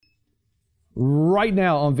Right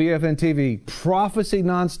now on VFN TV, Prophecy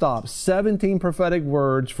Nonstop, 17 prophetic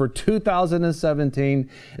words for 2017.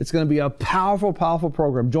 It's going to be a powerful, powerful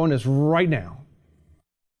program. Join us right now.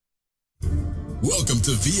 Welcome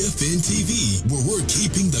to VFN TV, where we're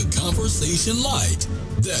keeping the conversation light.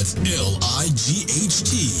 That's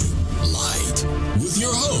L-I-G-H-T, light. With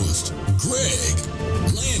your host, Greg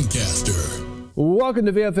Lancaster. Welcome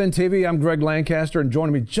to VFN TV. I'm Greg Lancaster, and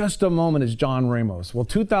joining me just a moment is John Ramos. Well,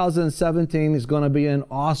 2017 is going to be an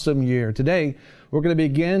awesome year. Today, we're going to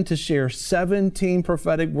begin to share 17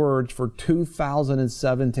 prophetic words for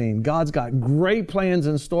 2017. God's got great plans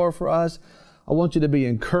in store for us. I want you to be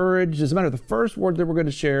encouraged. As a matter of fact, the first word that we're going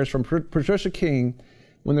to share is from Patricia King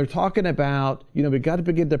when they're talking about, we've got to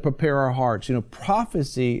begin to prepare our hearts.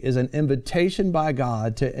 Prophecy is an invitation by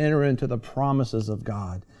God to enter into the promises of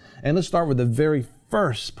God. And let's start with the very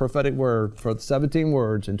first prophetic word for 17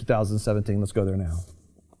 words in 2017. Let's go there now.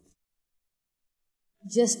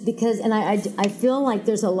 Just because, and I feel like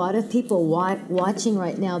there's a lot of people watching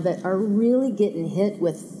right now that are really getting hit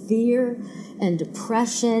with fear and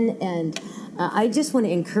depression. And I just want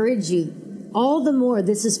to encourage you, all the more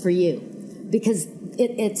this is for you, because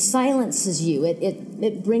it silences you.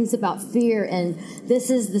 It brings about fear. And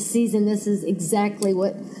this is the season. This is exactly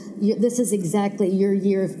your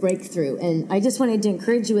year of breakthrough. And I just wanted to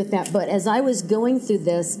encourage you with that. But as I was going through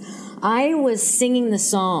this, I was singing the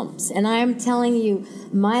Psalms. And I'm telling you,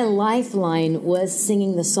 my lifeline was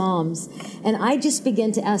singing the Psalms. And I just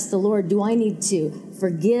began to ask the Lord, do I need to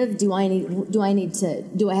forgive? Do I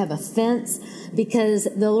have offense? Because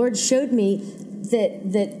the Lord showed me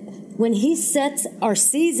that when He sets our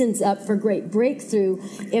seasons up for great breakthrough,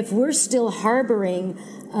 if we're still harboring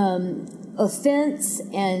offense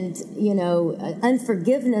and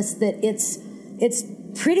unforgiveness, that it's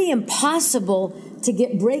pretty impossible to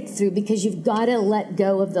get breakthrough, because you've got to let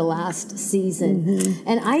go of the last season. Mm-hmm.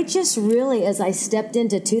 And I just really, as I stepped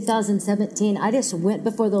into 2017, I just went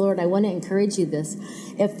before the Lord. I want to encourage you this.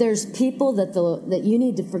 If there's people that you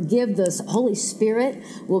need to forgive, the Holy Spirit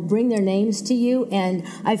will bring their names to you. And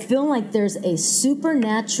I feel like there's a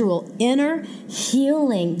supernatural inner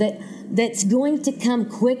healing that's going to come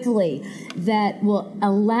quickly, that will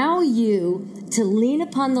allow you to lean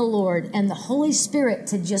upon the Lord and the Holy Spirit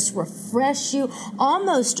to just refresh you,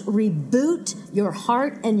 almost reboot your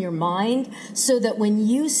heart and your mind, so that when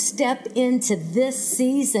you step into this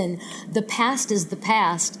season, the past is the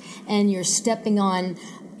past, and you're stepping on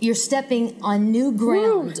new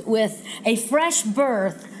ground. Woo. With a fresh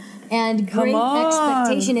birth and great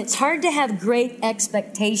expectation. It's hard to have great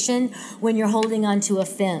expectation when you're holding on to a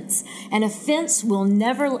fence. And a fence will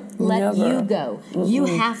never let you go. Mm-hmm. You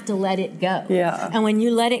have to let it go. Yeah. And when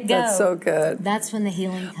you let it go, that's so good. That's when the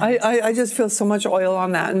healing comes. I just feel so much oil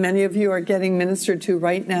on that. And many of you are getting ministered to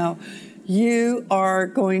right now. You are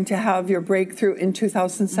going to have your breakthrough in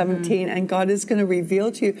 2017, and God is going to reveal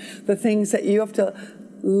to you the things that you have to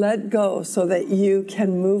let go so that you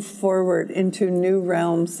can move forward into new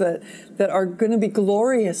realms that are going to be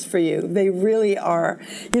glorious for you. They really are.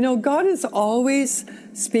 God is always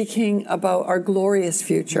speaking about our glorious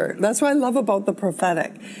future. That's what I love about the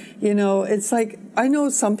prophetic. It's like, I know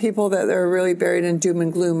some people that are really buried in doom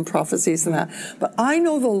and gloom prophecies and that, but I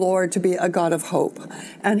know the Lord to be a God of hope,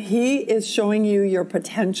 and He is showing you your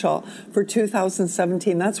potential for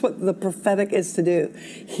 2017. That's what the prophetic is to do.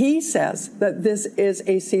 He says that this is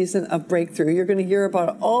a season of breakthrough. You're going to hear about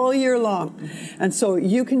it all year long. And so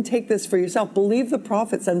you can take this for yourself. Believe the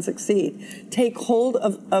prophets and succeed. Take hold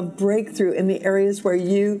of breakthrough in the areas where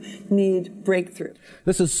you need breakthrough.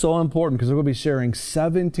 This is so important, because we're going to be sharing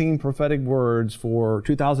 17 prophetic words for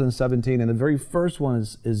 2017. And the very first one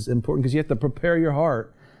is important, because you have to prepare your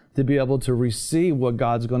heart to be able to receive what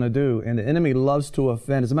God's going to do. And the enemy loves to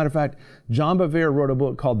offend. As a matter of fact, John Bevere wrote a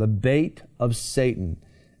book called The Bait of Satan.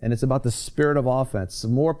 And it's about the spirit of offense.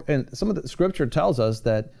 And some of the scripture tells us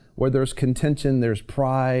that where there's contention, there's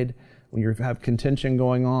pride. When you have contention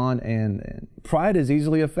going on, and pride is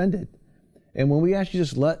easily offended. And when we actually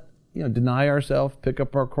just deny ourselves, pick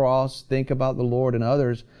up our cross, think about the Lord and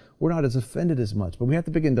others, we're not as offended as much. But we have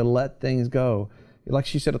to begin to let things go. Like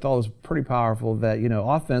she said, I thought it was pretty powerful that,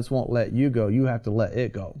 offense won't let you go. You have to let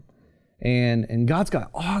it go. And God's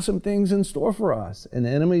got awesome things in store for us. And the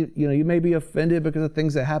enemy, you may be offended because of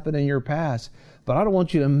things that happened in your past, but I don't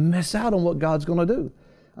want you to miss out on what God's going to do.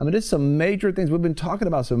 I mean, it's some major things. We've been talking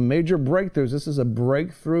about some major breakthroughs. This is a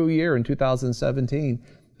breakthrough year in 2017.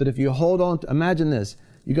 But if you hold on, imagine this.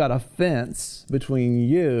 You got a fence between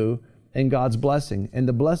you and God's blessing. And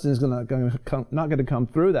the blessing is not going to come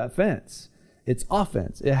through that fence. It's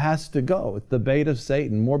offense. It has to go. It's the bait of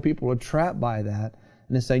Satan. More people are trapped by that.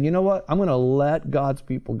 and then saying, you know what? I'm going to let God's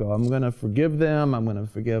people go. I'm going to forgive them. I'm going to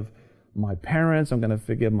forgive my parents. I'm going to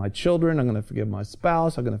forgive my children. I'm going to forgive my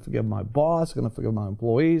spouse. I'm going to forgive my boss. I'm going to forgive my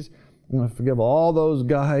employees. I'm going to forgive all those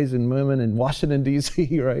guys and women in Washington,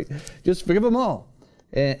 D.C., right? Just forgive them all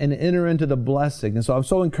and enter into the blessing. And so I'm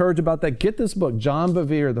so encouraged about that. Get this book, John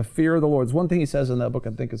Bevere, The Fear of the Lord. It's one thing he says in that book I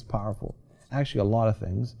think is powerful. Actually, a lot of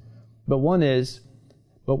things. But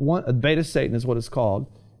Beta Satan is what it's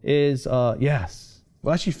called, is, yes.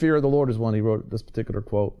 Well, actually, Fear of the Lord is one he wrote this particular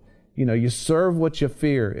quote. You know, you serve what you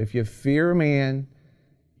fear. If you fear man,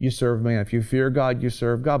 you serve man. If you fear God, you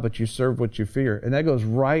serve God, but you serve what you fear. And that goes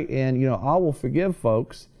right in, you know, I will forgive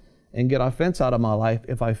folks and get offense out of my life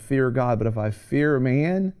if I fear God. But if I fear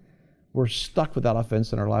man, we're stuck with that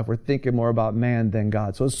offense in our life. We're thinking more about man than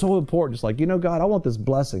God. So it's so important. It's like, you know, God, I want this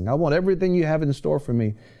blessing. I want everything you have in store for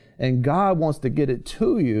me. And God wants to get it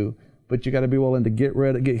to you, but you got to be willing to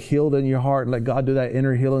get healed in your heart and let God do that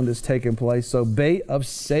inner healing that's taking place. So Bait of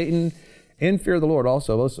Satan and Fear of the Lord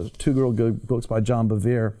also. Those are two real good books by John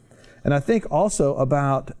Bevere. And I think also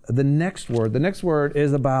about the next word. The next word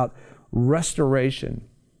is about restoration.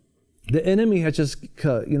 The enemy has just,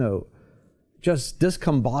 just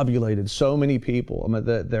discombobulated so many people. I mean,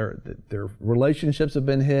 their relationships have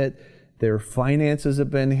been hit. Their finances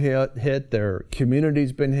have been hit. Their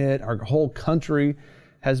community's been hit. Our whole country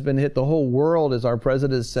has been hit. The whole world, as our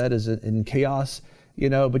president said, is in chaos.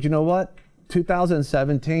 But you know what?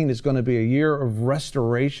 2017 is going to be a year of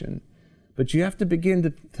restoration. But you have to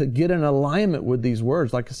begin to get in alignment with these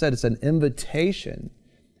words. Like I said, it's an invitation.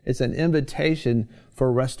 It's an invitation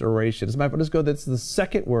for restoration. As a matter of fact, let's go. That's the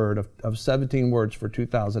second word of 17 words for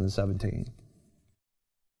 2017.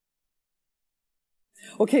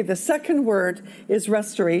 Okay, the second word is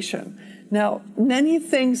restoration. Now, many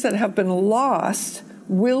things that have been lost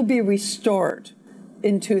will be restored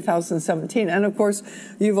in 2017. And of course,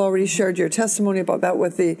 you've already shared your testimony about that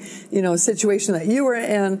with the, situation that you were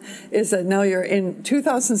in, is that now you're in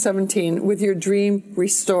 2017 with your dream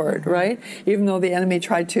restored, right? Even though the enemy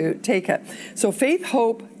tried to take it. So faith,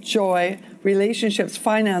 hope, joy, relationships,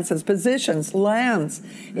 finances, positions, lands,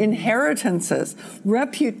 inheritances,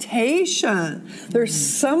 reputation. There's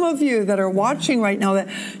some of you that are watching right now that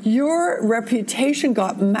your reputation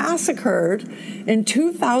got massacred in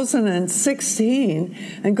 2016,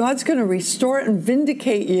 and God's going to restore it and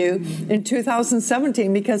vindicate you in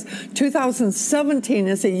 2017, because 2017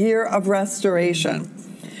 is a year of restoration.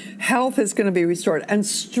 Health is going to be restored, and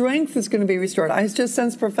strength is going to be restored. I just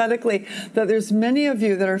sense prophetically that there's many of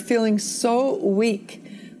you that are feeling so weak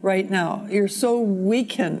right now. You're so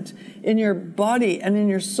weakened in your body and in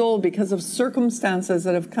your soul because of circumstances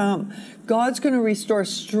that have come. God's going to restore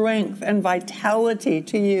strength and vitality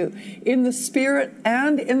to you in the spirit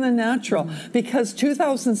and in the natural, because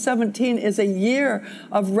 2017 is a year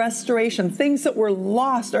of restoration. Things that were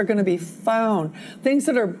lost are going to be found. Things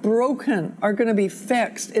that are broken are going to be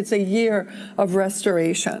fixed. It's a year of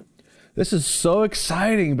restoration. This is so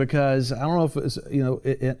exciting because I don't know if it's,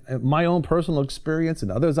 my own personal experience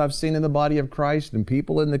and others I've seen in the body of Christ and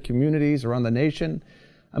people in the communities around the nation.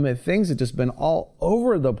 I mean, things have just been all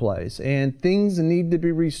over the place, and things need to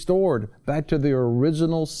be restored back to the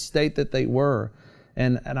original state that they were.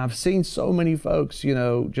 And I've seen so many folks,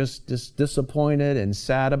 just disappointed and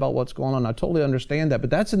sad about what's going on. I totally understand that, but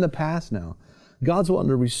that's in the past now. God's wanting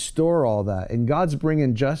to restore all that, and God's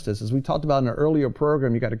bringing justice. As we talked about in an earlier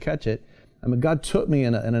program, you got to catch it. I mean, God took me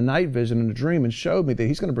in a night vision, in a dream, and showed me that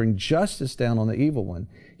He's going to bring justice down on the evil one.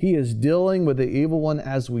 He is dealing with the evil one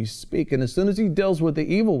as we speak. And as soon as He deals with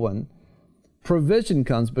the evil one, provision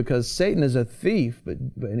comes, because Satan is a thief, but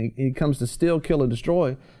he comes to steal, kill, and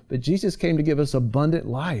destroy. But Jesus came to give us abundant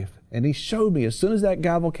life. And He showed me, as soon as that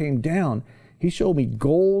gavel came down, He showed me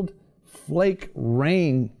gold flake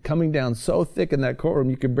rain coming down so thick in that courtroom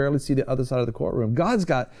you could barely see the other side of the courtroom. God's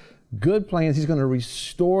got good plans. He's going to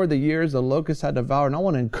restore the years the locusts had devoured. And I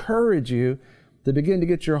want to encourage you to begin to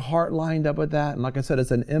get your heart lined up with that. And like I said,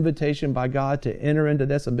 it's an invitation by God to enter into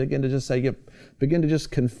this and begin to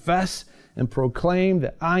just confess and proclaim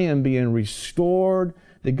that I am being restored,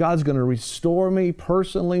 that God's going to restore me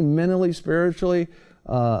personally, mentally, spiritually,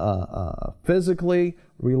 physically,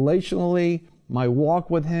 relationally, my walk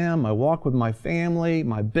with Him, my walk with my family,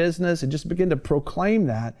 my business, and just begin to proclaim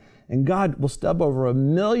that. And God will step over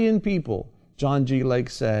 1 million people, John G. Lake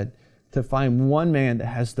said, to find one man that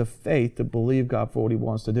has the faith to believe God for what He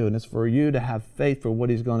wants to do. And it's for you to have faith for what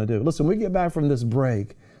He's going to do. Listen, when we get back from this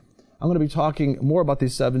break, I'm going to be talking more about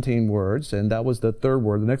these 17 words, and that was the third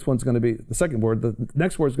word. The next one's going to be the second word. The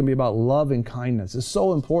next word is going to be about love and kindness. It's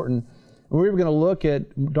so important And we're going to look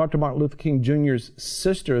at Dr. Martin Luther King Jr.'s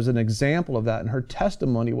sister as an example of that, and her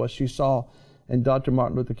testimony, what she saw in Dr.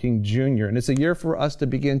 Martin Luther King Jr. And it's a year for us to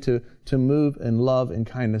begin to move in love and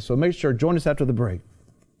kindness. So make sure, join us after the break.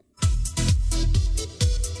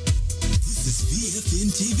 This is VFN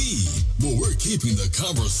TV, where we're keeping the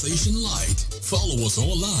conversation light. Follow us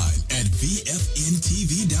online at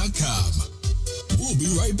VFNTV.com. We'll be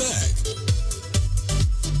right back.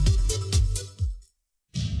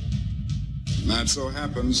 Now, it so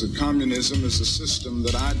happens that communism is a system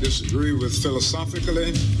that I disagree with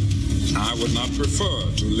philosophically. I would not prefer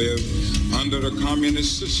to live under a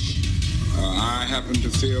communist system. I happen to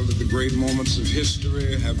feel that the great moments of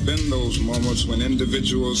history have been those moments when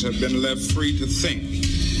individuals have been left free to think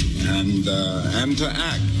and to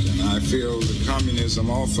act. And I feel that communism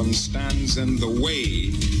often stands in the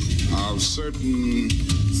way of certain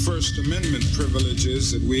First Amendment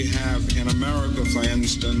privileges that we have in America, for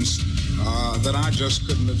instance, that I just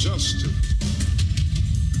couldn't adjust to.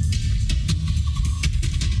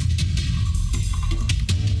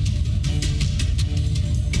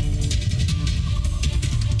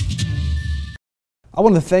 I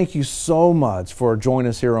want to thank you so much for joining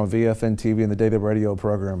us here on VFN TV and the Daily Radio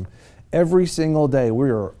program. Every single day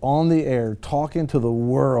we are on the air talking to the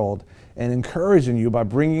world and encouraging you by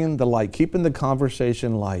bringing the light, keeping the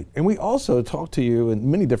conversation light. And we also talk to you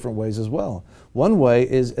in many different ways as well. One way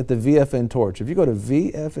is at the VFN Torch. If you go to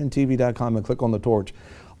VFNTV.com and click on the torch,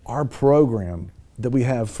 our program that we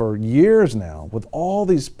have for years now with all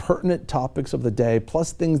these pertinent topics of the day,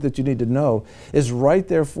 plus things that you need to know, is right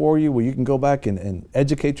there for you, where you can go back and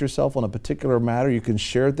educate yourself on a particular matter. You can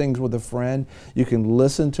share things with a friend. You can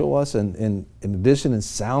listen to us, and in addition in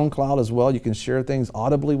SoundCloud as well. You can share things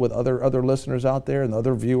audibly with other listeners out there and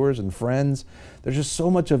other viewers and friends. There's just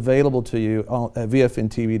so much available to you at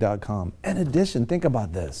VFNTV.com. In addition, think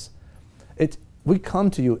about this. We come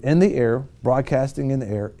to you in the air, broadcasting in the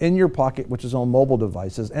air, in your pocket, which is on mobile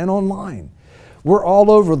devices, and online. We're all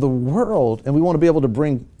over the world, and we want to be able to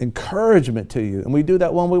bring encouragement to you. And we do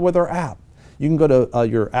that one way with our app. You can go to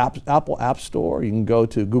your Apple App Store, you can go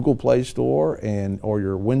to Google Play Store or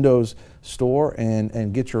your Windows Store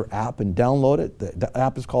and get your app and download it. The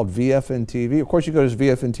app is called VFN TV. Of course, you go to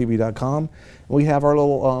VFNTV.com. We have our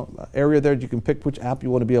little area there that you can pick which app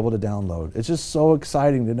you want to be able to download. It's just so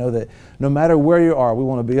exciting to know that no matter where you are, we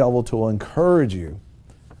want to be able to encourage you.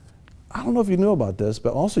 I don't know if you knew about this,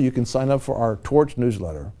 but also you can sign up for our Torch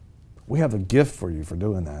newsletter. We have a gift for you for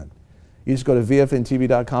doing that. You just go to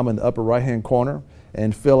VFNTV.com in the upper right-hand corner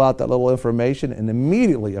and fill out that little information, and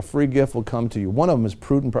immediately a free gift will come to you. One of them is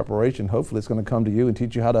Prudent Preparation. Hopefully it's going to come to you and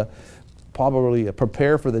teach you how to probably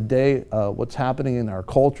prepare for the day, what's happening in our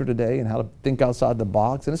culture today, and how to think outside the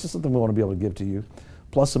box. And it's just something we want to be able to give to you,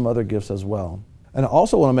 plus some other gifts as well. And I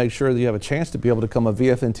also want to make sure that you have a chance to be able to become a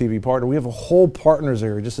VFN TV partner. We have a whole partners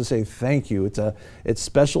area just to say thank you. It's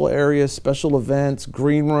special areas, special events,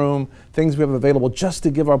 green room, things we have available just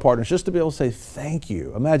to give our partners, just to be able to say thank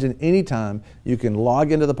you. Imagine anytime you can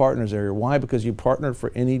log into the partners area. Why? Because you partnered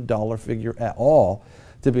for any dollar figure at all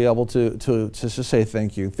to be able to just say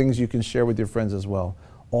thank you. Things you can share with your friends as well.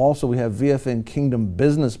 Also, we have VFN Kingdom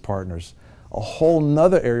Business Partners, a whole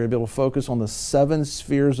nother area to be able to focus on the 7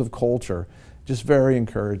 spheres of culture. Just very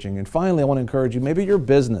encouraging. And finally, I want to encourage you, maybe your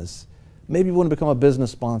business, maybe you want to become a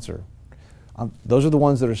business sponsor. Those are the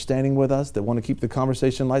ones that are standing with us, that want to keep the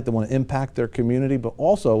conversation light, that want to impact their community, but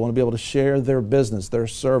also want to be able to share their business, their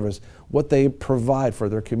service, what they provide for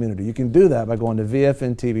their community. You can do that by going to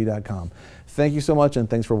VFNTV.com. Thank you so much, and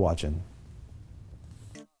thanks for watching.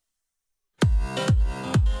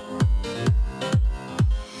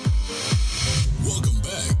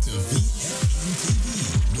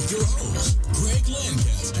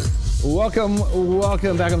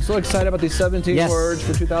 Welcome back. I'm so excited about these 17 words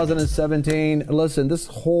for 2017. Listen, this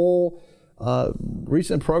whole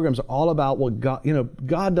recent programs are all about what God,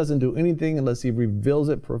 God doesn't do anything unless He reveals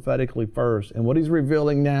it prophetically first. And what He's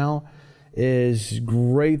revealing now is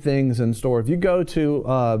great things in store. If you go to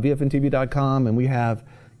VFNTV.com, and we have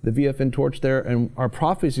the VFN Torch there, and our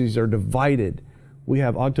prophecies are divided. We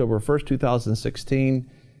have October 1st, 2016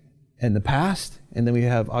 in the past, and then we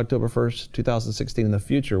have October 1st, 2016 in the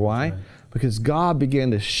future. Why? Right. Because God began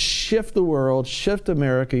to shift the world, shift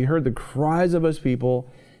America. He heard the cries of His people,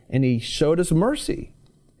 and He showed us mercy.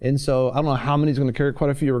 And so I don't know how many He's going to carry. Quite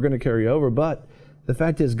a few are going to carry over, but the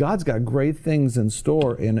fact is God's got great things in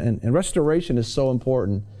store, and restoration is so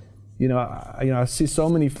important. I see so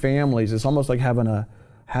many families. It's almost like having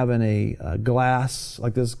a glass,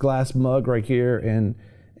 like this glass mug right here, and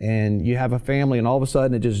you have a family, and all of a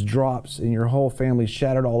sudden it just drops, and your whole family's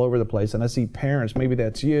shattered all over the place. And I see parents, maybe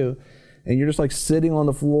that's you, and you're just like sitting on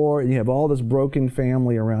the floor and you have all this broken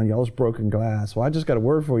family around you, all this broken glass. Well, I just got a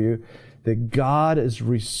word for you that God is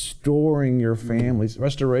restoring your families.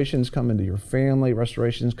 Restoration's coming to your family.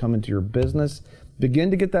 Restoration's coming to your business.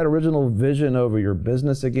 Begin to get that original vision over your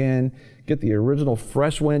business again. Get the original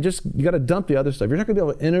fresh wind. Just, you got to dump the other stuff. You're not going to be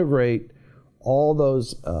able to integrate all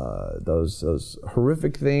those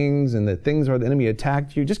horrific things and the things where the enemy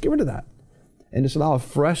attacked you. Just get rid of that. And just allow a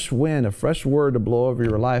fresh wind, a fresh word to blow over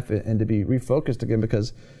your life and to be refocused again,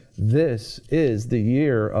 because this is the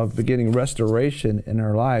year of beginning restoration in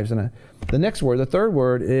our lives. And the next word, the third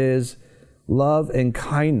word, is love and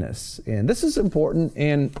kindness. And this is important.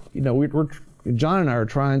 And, you know, John and I are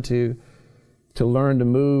trying to learn to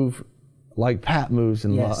move like Pat moves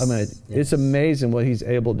in love. I mean, it's amazing what he's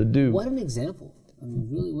able to do. What an example. I mean,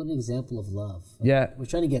 really, what an example of love. Yeah. We're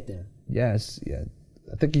trying to get there. Yes, yeah.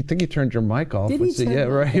 I think you turned your mic off. Did he? Yeah,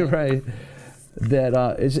 right.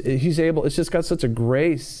 That he's able. It's just got such a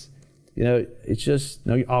grace. You know, it's just.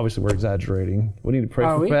 No, obviously we're exaggerating. We need to pray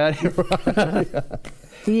for Pat.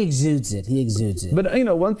 He exudes it. But you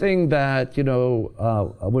know, one thing that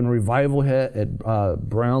when revival hit at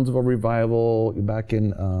Brownsville Revival back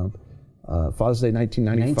in Father's Day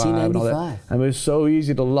 1995, and all that. I mean, it was so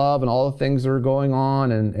easy to love and all the things that are going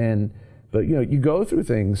on but you know, you go through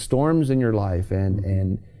things, storms in your life,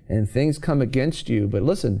 and things come against you. But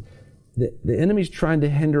listen, the enemy's trying to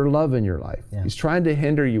hinder love in your life. Yeah. He's trying to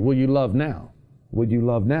hinder you. Will you love now? Would you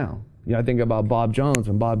love now? You know, I think about Bob Jones.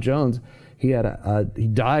 When Bob Jones, he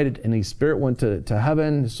died and his spirit went to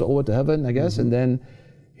heaven, his soul went to heaven, I guess, and then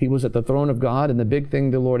he was at the throne of God. And the big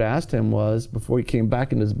thing the Lord asked him was, before he came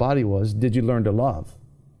back in his body, was, did you learn to love?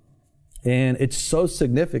 And it's so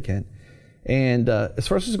significant. And as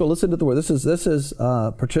far as let's go listen to the word. This is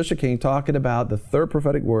Patricia King talking about the third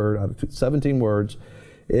prophetic word out of 17 words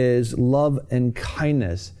is love and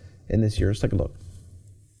kindness in this year. Let's take a look.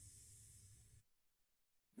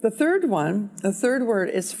 The third word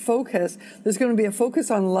is focus. There's going to be a focus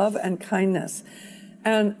on love and kindness.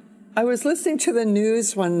 And I was listening to the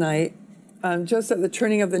news one night, just at the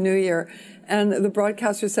turning of the new year, and the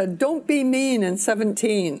broadcaster said, "Don't be mean in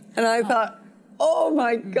 17." And I thought, oh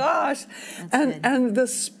my gosh. And the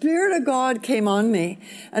Spirit of God came on me,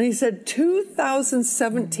 and he said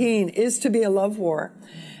 2017 is to be a love war.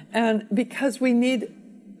 And because we need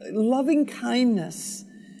loving kindness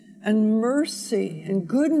and mercy and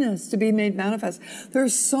goodness to be made manifest.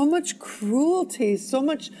 There's so much cruelty, so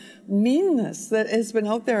much meanness that has been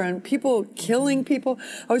out there, and people killing people.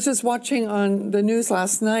 I was just watching on the news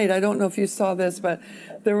last night. I don't know if you saw this, but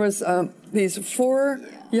there was these 4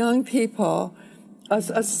 young people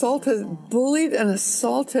bullied and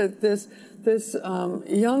assaulted this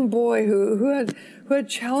young boy who had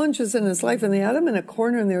challenges in his life, and they had him in a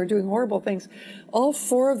corner and they were doing horrible things. All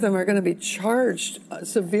 4 of them are going to be charged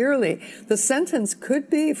severely. The sentence could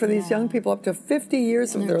be for these young people up to 50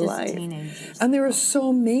 years of their life. Teenagers. And they were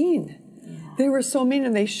so mean. Yeah. They were so mean,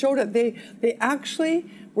 and they showed it. They actually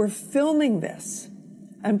were filming this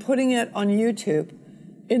and putting it on YouTube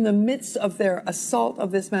in the midst of their assault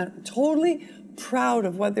of this man, totally proud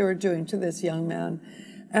of what they were doing to this young man.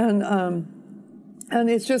 And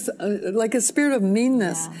it's just like a spirit of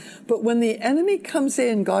meanness. Yeah. But when the enemy comes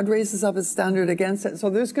in, God raises up a standard against it. So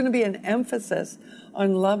there's going to be an emphasis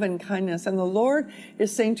on love and kindness. And the Lord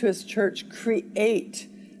is saying to his church, create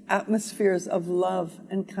atmospheres of love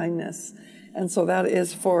and kindness. And so that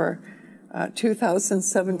is for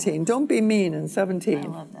 2017. Don't be mean in 17. I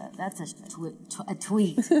love that. That's a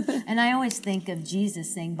tweet. And I always think of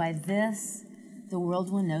Jesus saying, by this, the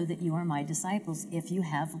world will know that you are my disciples if you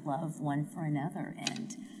have love one for another.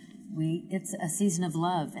 And it's a season of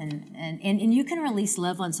love. And you can release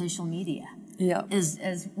love on social media. Yeah.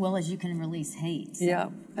 As well as you can release hate. So. Yeah.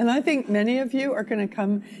 And I think many of you are going to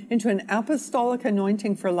come into an apostolic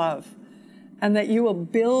anointing for love. And that you will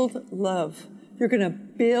build love. You're going to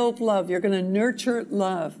build love. You're going to nurture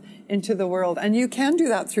love into the world. And you can do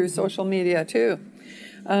that through social media too.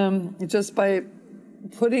 Just by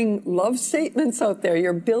putting love statements out there.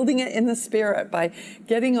 You're building it in the Spirit by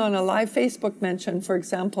getting on a live Facebook mention, for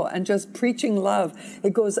example, and just preaching love.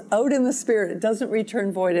 It goes out in the Spirit. It doesn't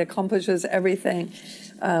return void. It accomplishes everything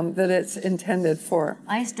that it's intended for.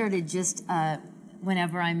 I started just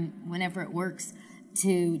whenever it works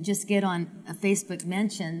to just get on a Facebook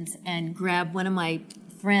mentions and grab one of my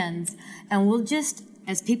friends, and we'll just,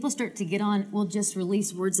 as people start to get on, we'll just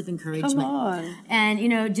release words of encouragement. Come on. And,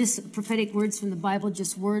 just prophetic words from the Bible,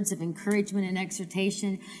 just words of encouragement and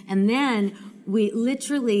exhortation. And then we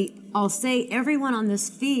literally, I'll say, everyone on this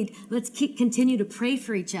feed, let's continue to pray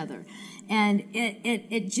for each other. And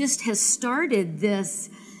it just has started this,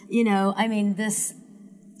 this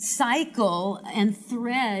cycle and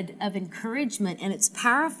thread of encouragement, and it's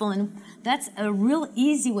powerful, and that's a real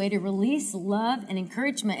easy way to release love and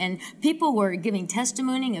encouragement. And people were giving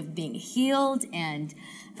testimony of being healed and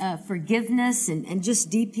forgiveness and just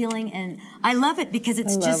deep healing, and I love it because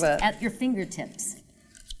it's just at your fingertips.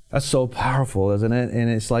 That's so powerful, isn't it? And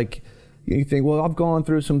it's like you think, well, I've gone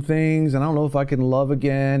through some things and I don't know if I can love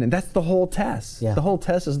again, and that's the whole test. The whole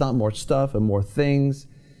test is not more stuff and more things.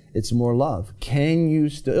 It's more love. Can you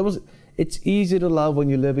still? It's easy to love when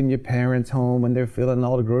you live in your parents' home and they're filling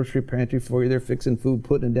all the grocery pantry for you. They're fixing food,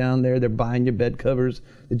 putting it down there. They're buying your bed covers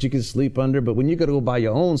that you can sleep under. But when you got to go buy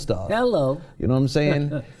your own stuff, you know what I'm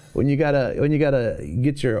saying? when you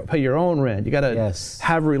gotta pay your own rent, you gotta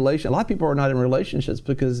have a relation. A lot of people are not in relationships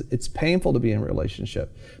because it's painful to be in a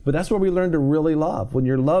relationship. But that's where we learn to really love. When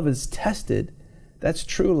your love is tested, that's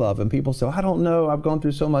true love. And people say, I don't know, I've gone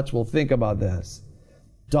through so much. Well, think about this.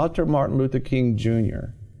 Dr. Martin Luther King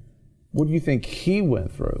Jr., what do you think he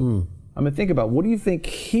went through? Think about, what do you think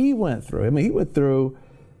he went through? He went through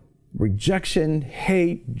rejection,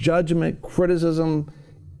 hate, judgment, criticism,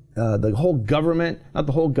 the whole government, not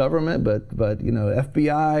the whole government, but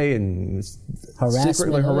FBI and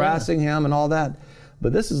secretly harassing him and all that.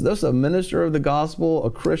 But this is a minister of the gospel,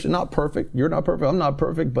 a Christian, not perfect. You're not perfect, I'm not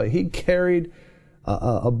perfect, but he carried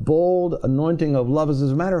a bold anointing of love. As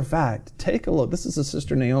a matter of fact, take a look. This is a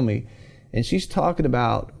Sister Naomi, and she's talking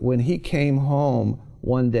about when he came home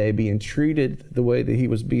one day being treated the way that he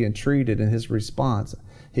was being treated, in his response.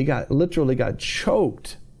 He literally got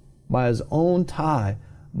choked by his own tie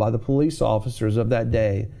by the police officers of that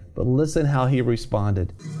day. But listen how he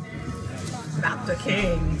responded. Dr.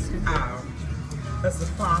 King was the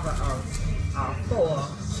father of 4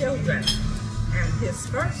 children. And his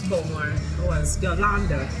firstborn was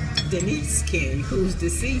Yolanda Denise King, who's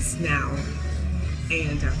deceased now.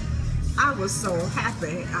 And I was so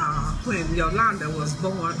happy when Yolanda was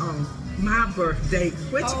born on my birthday,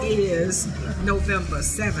 which is November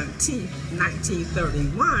 17th,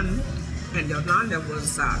 1931. And Yolanda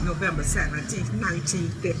was November 17th,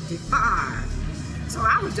 1955. So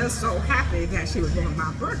I was just so happy that she was born on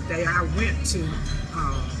my birthday. I went to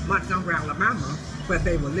Montgomery, Alabama, where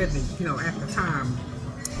they were living, at the time,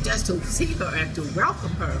 just to see her and to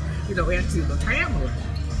welcome her, into the family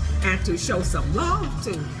and to show some love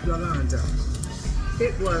to Yolanda.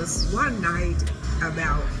 It was one night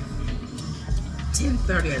about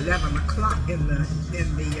 10:30, 11 o'clock in the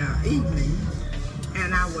evening,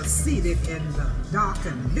 and I was seated in the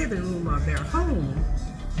darkened living room of their home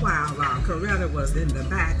while Coretta was in the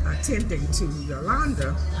back attending to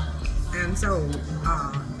Yolanda. And so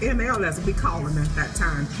ML, as we call him at that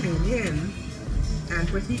time, came in, and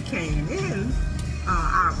when he came in,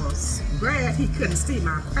 I was glad he couldn't see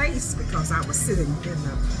my face because I was sitting in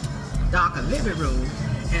the darkened living room,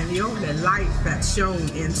 and the only light that shone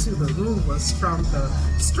into the room was from the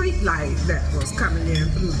street light that was coming in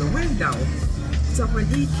through the window. So when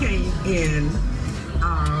he came in,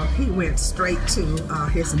 he went straight to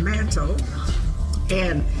his mantle,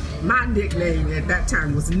 and my nickname at that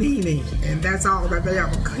time was Nene, and that's all that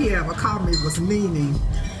he ever called me was Nene.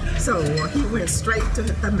 So he went straight to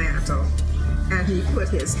the mantle, and he put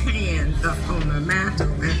his hand up on the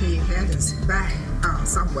mantle, and he had his back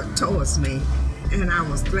somewhat towards me, and I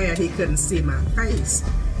was glad he couldn't see my face.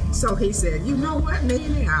 So he said, "You know what,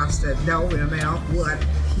 Nene?" I said, "No, ML, what?"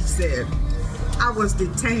 He said, "I was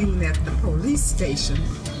detained at the police station,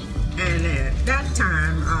 and at that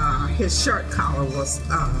time his shirt collar was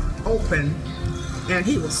open, and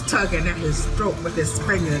he was tugging at his throat with his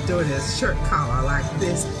finger doing his shirt collar like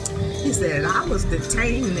this." He said, "I was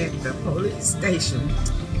detained at the police station,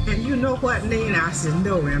 and you know what, Nene?" I said,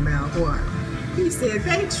 "No, ML, what?" He said,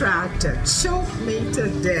 "They tried to choke me to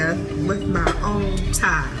death with my own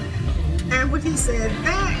tie." And when he said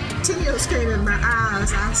that, tears came in my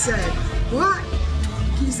eyes. I said, "What?"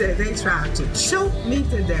 He said, "They tried to choke me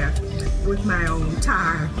to death with my own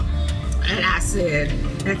tie." And I said,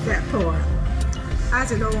 at that point, I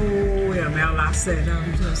said, "Oh, ML," I said,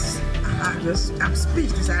 I'm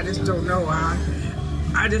speechless. I just don't know. I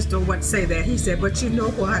just don't know what to say there. He said, "But you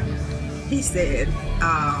know what?" He said,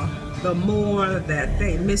 "The more that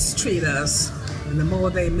they mistreat us, and the more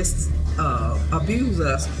they abuse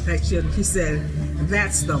us," he said,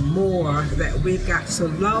 "that's the more that we've got to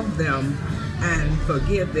love them and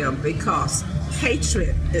forgive them, because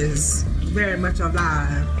hatred is very much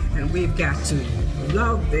alive, and we've got to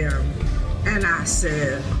love them." And I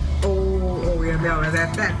said, oh, ML, and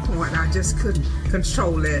at that point, I just couldn't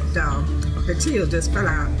control it. The tears just fell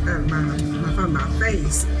out from my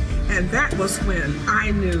face. And that was when I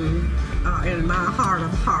knew in my heart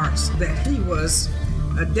of hearts that he was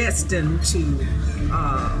destined to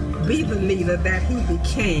be the leader that he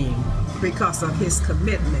became because of his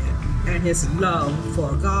commitment and his love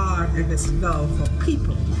for God and his love for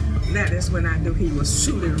people. That is when I knew he was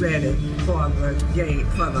truly ready for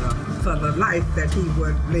the life that he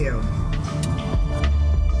would live.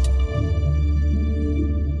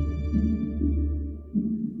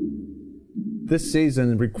 This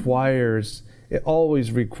season it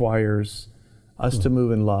always requires us to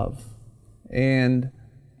move in love. And,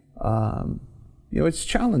 it's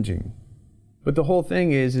challenging. But the whole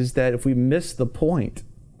thing is that if we miss the point,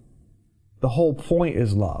 the whole point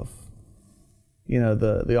is love.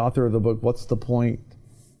 The author of the book, What's the Point?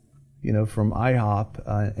 From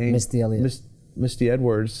IHOP. Misty Elliott. Misty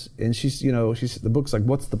Edwards. And she's the book's like,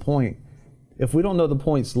 what's the point? If we don't know the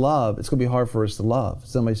point's love, it's going to be hard for us to love.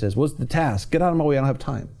 Somebody says, what's the task? Get out of my way, I don't have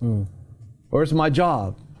time. Or it's my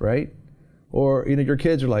job, right? Or, your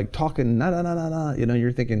kids are like talking, nah.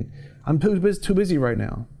 You're thinking, I'm too busy right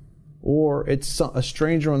now. Or it's a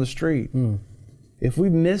stranger on the street. If we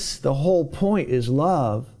miss the whole point is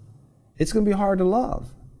love, it's going to be hard to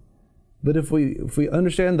love. But if we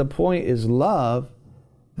understand the point is love,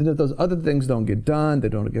 then if those other things don't get done, they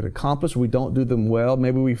don't get accomplished, we don't do them well,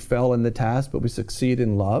 maybe we fail in the task, but we succeed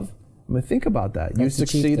in love. I mean, think about that. You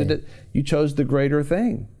succeeded, you chose the greater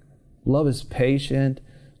thing. Love is patient,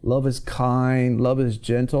 love is kind, love is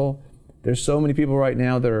gentle. There's so many people right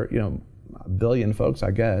now that are, a billion folks,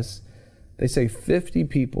 I guess. They say 50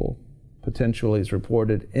 people potentially is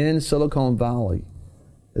reported in Silicon Valley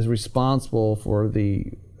is responsible for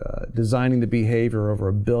the designing the behavior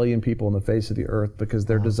over 1 billion people on the face of the earth because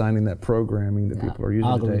they're designing that programming that people are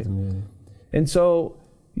using today. And so,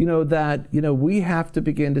 we have to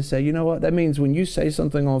begin to say, what? That means when you say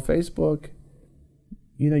something on Facebook,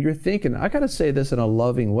 you're thinking, I got to say this in a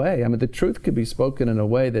loving way. I mean, the truth could be spoken in a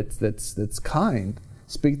way that's kind.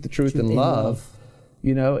 Speak the truth in love.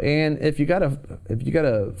 And if you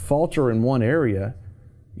gotta falter in one area,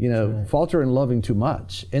 falter in loving too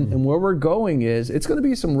much. And where we're going is, it's going to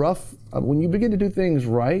be some rough, when you begin to do things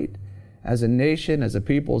right, as a nation, as a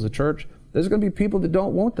people, as a church, there's going to be people that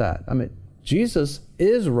don't want that. I mean, Jesus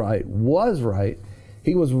is right, was right.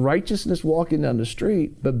 He was righteousness walking down the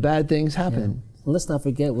street, but bad things happen. Yeah. Let's not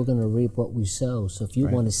forget, we're going to reap what we sow. So if you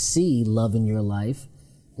want to see love in your life,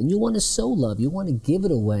 and you want to sow love, you want to give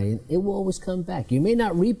it away, it will always come back. You may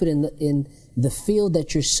not reap it in the field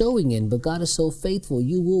that you're sowing in, but God is so faithful,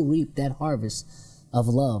 you will reap that harvest of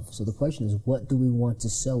love. So the question is, what do we want to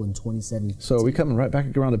sow in 2017? So are we coming right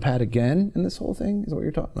back around to Pat again in this whole thing? Is that what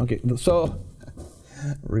you're talking? Okay, so,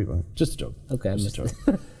 just a joke. Okay, just a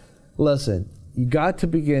joke. Listen, you got to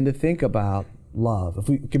begin to think about love. If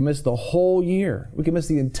we can miss the whole year, we can miss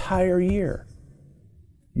the entire year,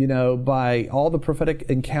 by all the prophetic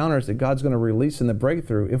encounters that God's going to release in the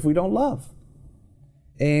breakthrough if we don't love.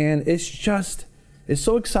 And it's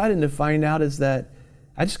so exciting to find out is that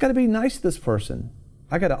I just got to be nice to this person.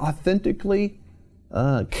 I got to authentically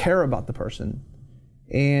care about the person.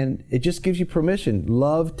 And it just gives you permission.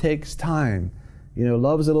 Love takes time.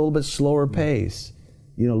 Love is a little bit slower pace.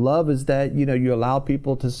 Love is that, you allow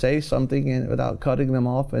people to say something without cutting them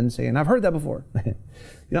off and saying, I've heard that before.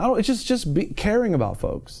 It's just be caring about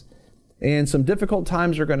folks. And some difficult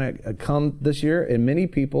times are going to come this year, and many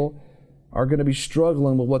people are going to be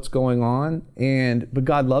struggling with what's going on. But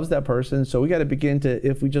God loves that person, so we got to begin to,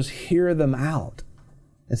 if we just hear them out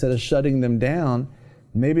instead of shutting them down,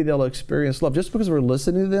 maybe they'll experience love. Just because we're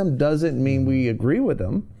listening to them doesn't mean we agree with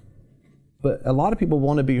them. But a lot of people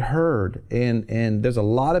want to be heard, and there's a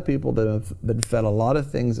lot of people that have been fed a lot of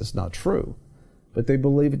things that's not true, but they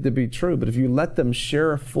believe it to be true. But if you let them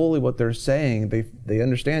share fully what they're saying, they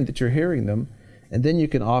understand that you're hearing them, and then you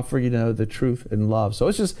can offer, the truth and love. So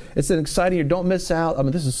it's an exciting year. Don't miss out. I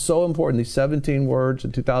mean, this is so important, these 17 words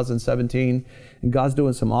in 2017, and God's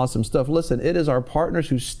doing some awesome stuff. Listen, it is our partners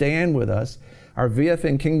who stand with us, our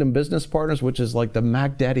VFN Kingdom Business Partners, which is like the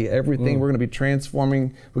Mac Daddy, everything. We're going to be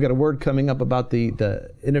transforming. We got a word coming up about the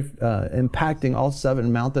impacting all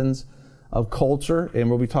 7 mountains of culture, and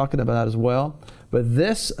we'll be talking about that as well. But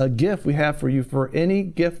this, a gift we have for you, for any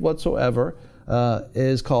gift whatsoever,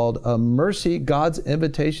 is called Mercy, God's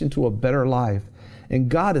Invitation to a Better Life. And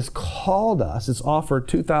God has called us, it's offered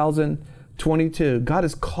 2022, God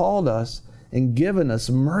has called us and given us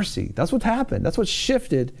mercy. That's what's happened. That's what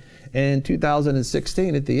shifted in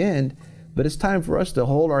 2016 at the end. But it's time for us to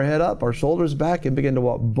hold our head up, our shoulders back, and begin to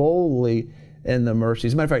walk boldly in the mercy.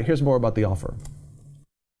 As a matter of fact, here's more about the offer.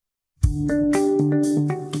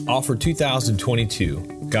 Offer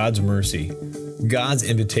 2022, God's Mercy, God's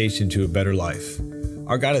Invitation to a Better Life.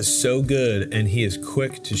 Our God is so good, and He is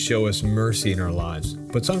quick to show us mercy in our lives.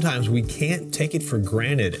 But sometimes we can't take it for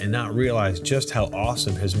granted and not realize just how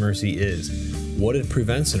awesome His mercy is, what it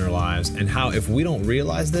prevents in our lives, and how if we don't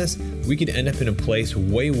realize this, we could end up in a place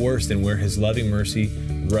way worse than where His loving mercy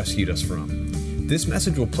rescued us from. This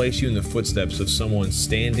message will place you in the footsteps of someone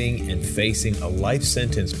standing and facing a life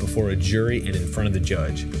sentence before a jury and in front of the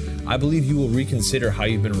judge. I believe you will reconsider how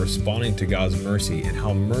you've been responding to God's mercy and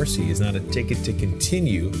how mercy is not a ticket to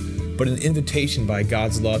continue, but an invitation by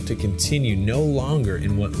God's love to continue no longer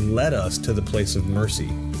in what led us to the place of mercy.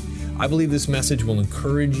 I believe this message will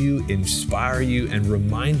encourage you, inspire you, and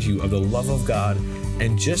remind you of the love of God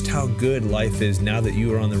and just how good life is now that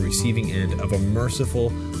you are on the receiving end of a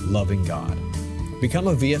merciful, loving God. Become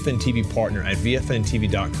a VFN TV partner at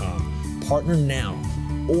VFNTV.com. Partner now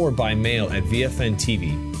or by mail at VFN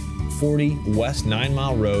TV, 40 West 9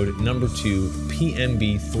 Mile Road, number 2,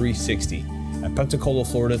 PMB 360 at Pensacola,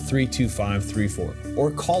 Florida 32534.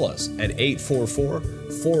 Or call us at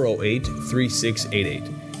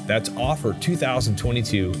 844-408-3688. That's offer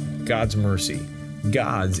 2022, God's Mercy,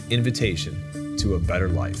 God's invitation to a better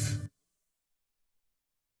life.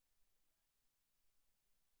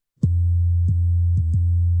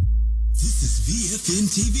 This is VFN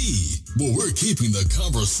TV, where we're keeping the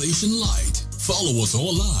conversation light. Follow us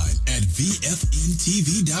online at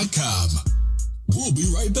VFNTV.com. We'll be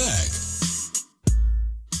right back.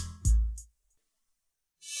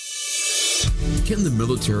 Can the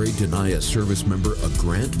military deny a service member a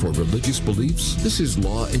grant for religious beliefs? This is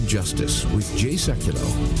Law and Justice with Jay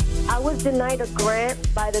Sekulow. I was denied a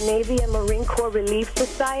grant by the Navy and Marine Corps Relief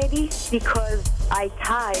Society because I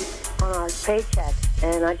tithe on our paycheck.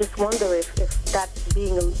 And I just wonder if that's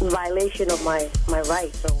being a violation of my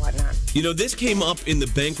rights or whatnot. You know, this came up in the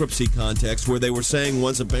bankruptcy context where they were saying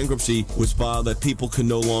once a bankruptcy was filed that people can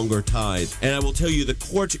no longer tithe. And I will tell you, the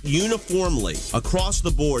court uniformly, across the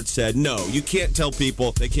board, said, no, you can't tell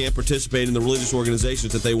people they can't participate in the religious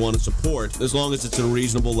organizations that they want to support as long as it's at a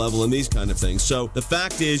reasonable level and these kind of things. So the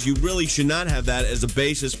fact is, you really should not have that as a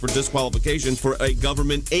basis for disqualification for a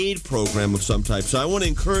government aid program of some type. So I want to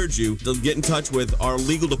encourage you to get in touch with our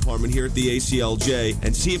legal department here at the ACLJ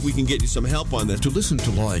and see if we can get you some help on this. To listen to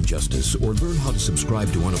Law and Justice or learn how to subscribe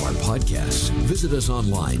to one of our podcasts, visit us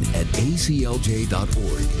online at aclj.org.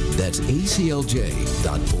 That's aclj.org.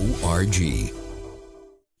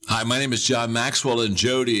 Hi, my name is John Maxwell, and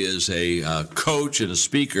Jody is a coach and a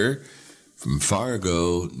speaker from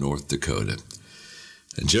Fargo, North Dakota.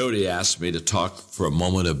 And Jody asked me to talk for a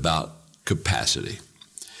moment about capacity.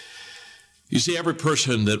 You see, every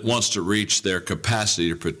person that wants to reach their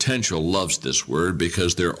capacity or potential loves this word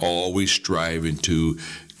because they're always striving to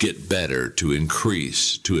get better, to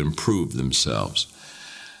increase, to improve themselves.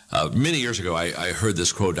 Many years ago, I heard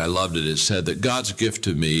this quote. I loved it. It said that God's gift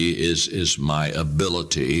to me is my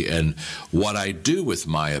ability, and what I do with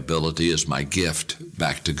my ability is my gift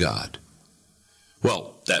back to God.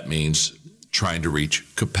 Well, that means trying to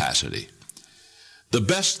reach capacity. The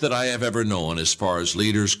best that I have ever known as far as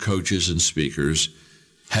leaders, coaches, and speakers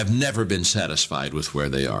have never been satisfied with where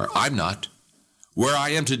they are. I'm not. Where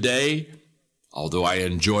I am today, although I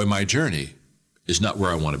enjoy my journey, is not where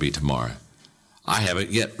I want to be tomorrow. I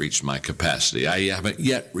haven't yet reached my capacity. I haven't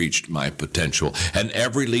yet reached my potential. And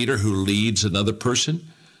every leader who leads another person,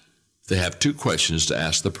 they have two questions to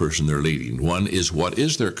ask the person they're leading. One is, what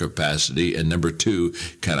is their capacity? And number two,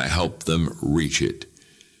 can I help them reach it?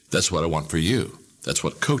 That's what I want for you. That's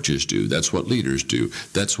what coaches do. That's what leaders do.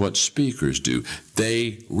 That's what speakers do.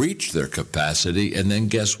 They reach their capacity, and then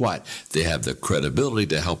guess what? They have the credibility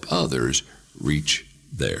to help others reach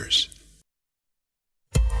theirs.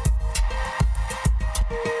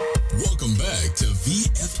 Welcome back to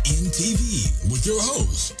VFN TV with your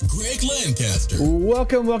host, Greg Lancaster.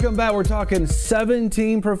 Welcome back. We're talking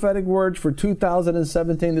 17 prophetic words for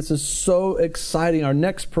 2017. This is so exciting. Our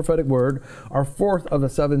next prophetic word, our fourth of the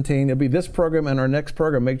 17, it'll be this program and our next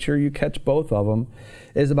program. Make sure you catch both of them,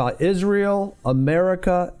 is about Israel,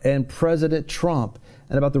 America, and President Trump,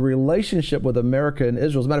 and about the relationship with America and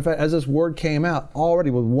Israel. As a matter of fact, as this word came out, already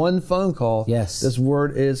with one phone call, yes, this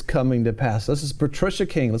word is coming to pass. This is Patricia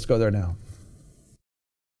King. Let's go there now.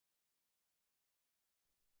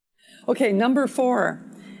 Okay, number 4,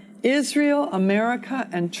 Israel, America,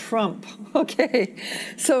 and Trump. Okay,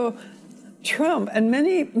 so Trump, and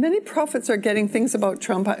many prophets are getting things about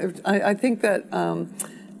Trump. I think that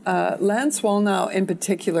Lance Wallnau in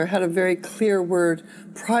particular had a very clear word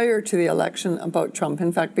prior to the election about Trump.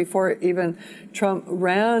 In fact, before even Trump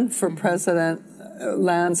ran for president,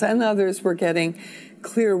 Lance and others were getting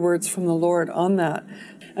clear words from the Lord on that.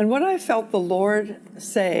 And what I felt the Lord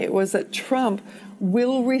say was that Trump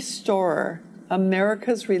will restore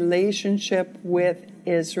America's relationship with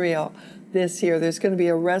Israel this year. There's going to be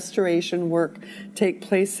a restoration work take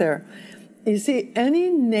place there. You see, any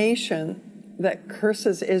nation that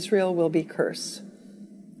curses Israel will be cursed.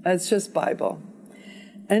 That's just Bible.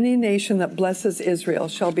 Any nation that blesses Israel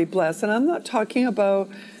shall be blessed. And I'm not talking about,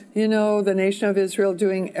 you know, the nation of Israel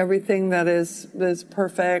doing everything that is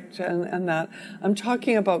perfect and that. I'm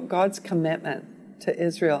talking about God's commitment to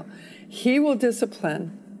Israel. He will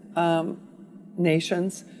discipline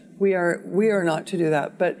nations. We are not to do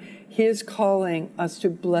that, but he is calling us to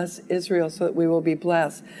bless Israel so that we will be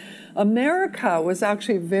blessed. America was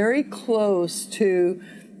actually very close to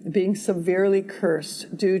being severely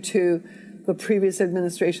cursed due to the previous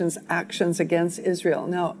administration's actions against Israel.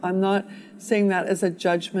 Now, I'm not saying that as a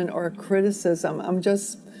judgment or a criticism. I'm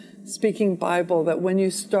just speaking Bible, that when you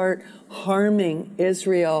start harming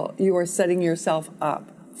Israel, you are setting yourself up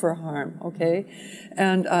for harm, okay?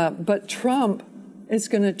 And but Trump is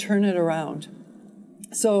going to turn it around.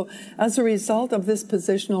 So as a result of this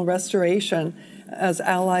positional restoration as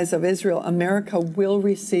allies of Israel, America will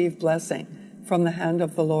receive blessing from the hand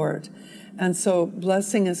of the Lord. And so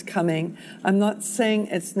blessing is coming. I'm not saying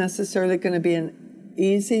it's necessarily going to be an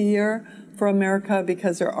easy year for America,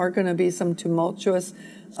 because there are going to be some tumultuous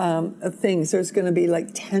things. There's going to be like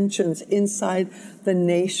tensions inside the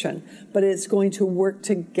nation, but it's going to work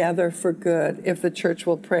together for good if the church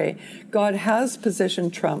will pray. God has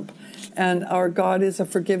positioned Trump, and our God is a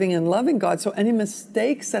forgiving and loving God. So any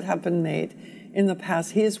mistakes that have been made in the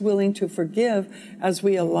past, he is willing to forgive as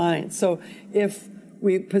we align. So if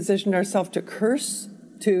we positioned ourselves to curse,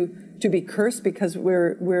 to be cursed because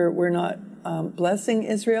we're not blessing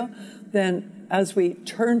Israel, then as we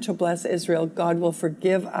turn to bless Israel, God will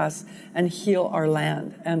forgive us and heal our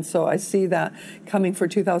land. And so I see that coming for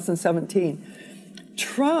 2017.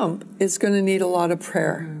 Trump is going to need a lot of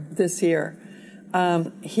prayer this year.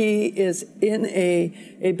 He is in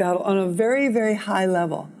a battle on a very, very high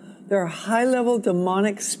level. There are high-level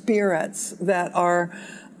demonic spirits that are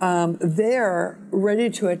there ready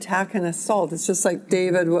to attack and assault. It's just like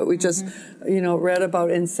David, what we just read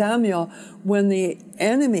about in Samuel. When the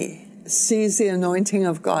enemy sees the anointing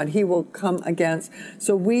of God, he will come against.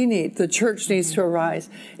 So the church needs to arise.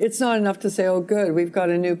 It's not enough to say, oh, good, we've got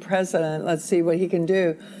a new president, let's see what he can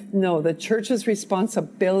do. No, the church's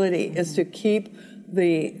responsibility is to keep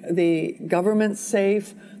the government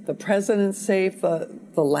safe, the president safe, the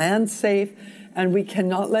land safe, and we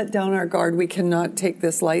cannot let down our guard. We cannot take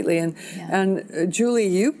this lightly. And Julie,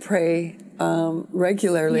 you pray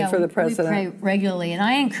regularly for the president. We pray regularly, and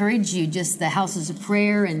I encourage you, just the houses of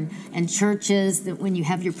prayer and churches, that when you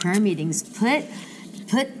have your prayer meetings, put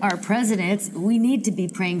our presidents. We need to be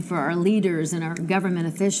praying for our leaders and our government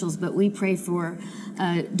officials, but we pray for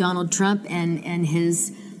Donald Trump and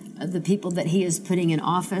the people that he is putting in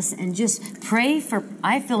office, and just pray for,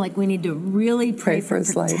 I feel like we need to really pray for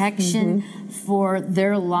protection for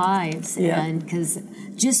their lives, and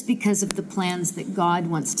because of the plans that God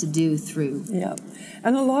wants to do through. Yeah.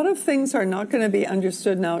 And a lot of things are not going to be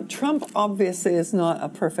understood now. Trump obviously is not a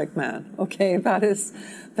perfect man. Okay, that is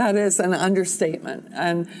an understatement.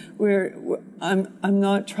 And I'm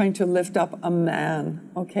not trying to lift up a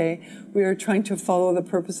man. Okay, we are trying to follow the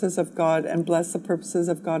purposes of God and bless the purposes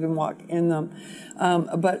of God and walk in them.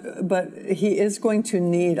 But he is going to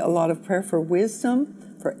need a lot of prayer for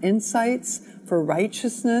wisdom, for insights, for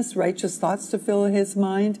righteousness, righteous thoughts to fill his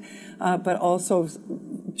mind, but also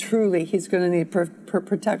truly he's going to need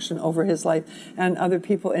protection over his life and other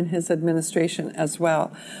people in his administration as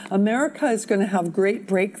well. America is going to have great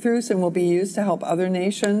breakthroughs and will be used to help other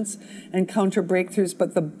nations encounter breakthroughs,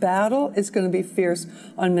 but the battle is going to be fierce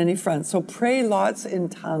on many fronts. So pray lots in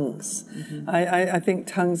tongues. I think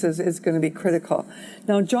tongues is going to be critical.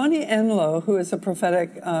 Now, Johnny Enlow, who is a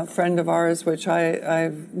prophetic friend of ours, which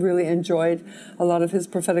I've really enjoyed a lot of his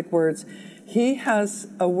prophetic words, he has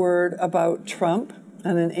a word about Trump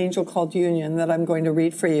and an angel called Union that I'm going to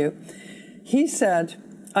read for you. He said,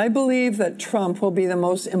 I believe that Trump will be the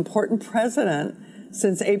most important president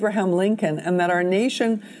since Abraham Lincoln, and that our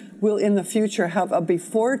nation will in the future have a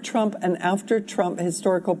before Trump and after Trump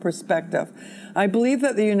historical perspective. I believe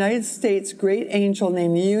that the United States' great angel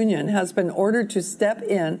named Union has been ordered to step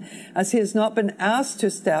in, as he has not been asked to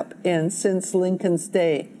step in since Lincoln's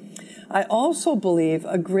day. I also believe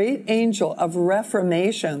a great angel of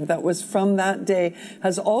reformation that was from that day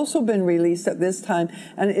has also been released at this time,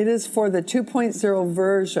 and it is for the 2.0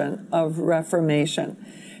 version of reformation.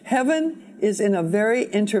 Heaven is in a very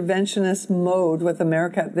interventionist mode with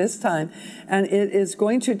America at this time, and it is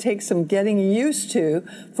going to take some getting used to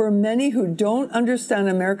for many who don't understand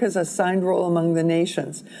America's assigned role among the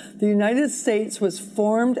nations. The United States was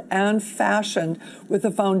formed and fashioned with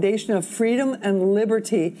a foundation of freedom and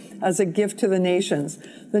liberty as a gift to the nations.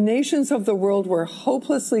 The nations of the world were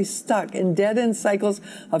hopelessly stuck in dead-end cycles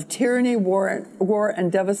of tyranny, war,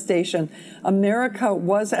 and devastation. America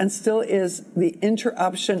was and still is the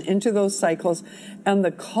interruption into those cycles, and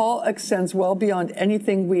the call extends well beyond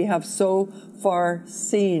anything we have so far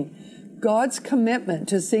seen. God's commitment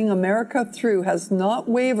to seeing America through has not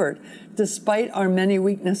wavered despite our many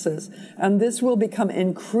weaknesses, and this will become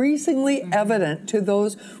increasingly evident to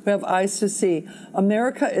those who have eyes to see.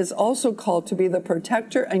 America is also called to be the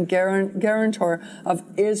protector and guarantor of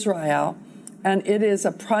Israel, and it is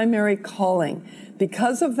a primary calling.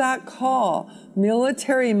 Because of that call,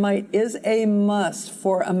 military might is a must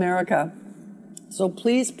for America. So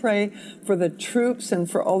please pray for the troops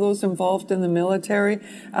and for all those involved in the military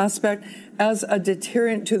aspect as a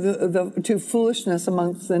deterrent to to foolishness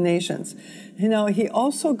amongst the nations. You know, he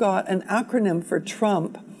also got an acronym for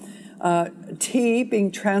Trump. T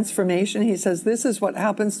being transformation. He says this is what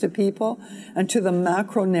happens to people and to the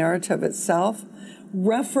macro narrative itself.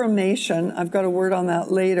 Reformation, I've got a word on that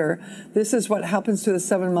later. This is what happens to the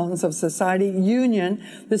seven mountains of society. Union,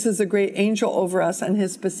 this is the great angel over us and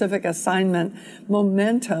his specific assignment.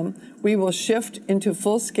 Momentum, we will shift into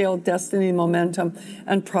full-scale destiny momentum.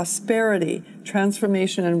 And prosperity,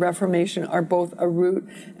 transformation and reformation are both a root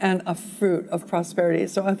and a fruit of prosperity.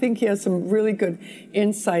 So I think he has some really good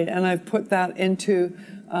insight, and I've put that into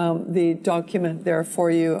the document there for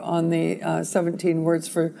you on the 17 words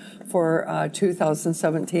for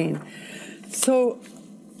 2017. So,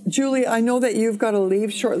 Julie, I know that you've got to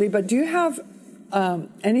leave shortly, but do you have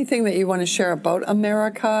anything that you want to share about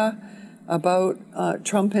America, about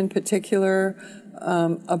Trump in particular,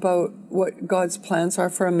 about what God's plans are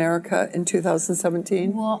for America in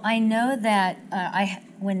 2017? Well, I know that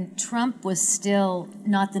when Trump was still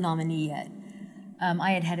not the nominee yet,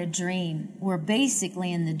 I had a dream where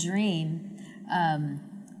basically in the dream, I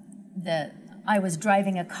was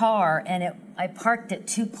driving a car and I parked it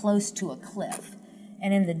too close to a cliff.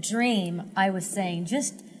 And in the dream, I was saying,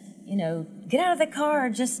 just, get out of the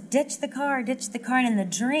car, just ditch the car. And in the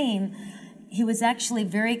dream, he was actually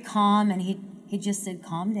very calm, and he just said,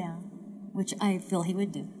 calm down, which I feel he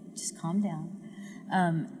would do, just calm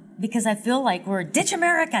down. Because I feel like we're ditch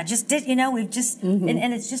America, just ditch, we've just,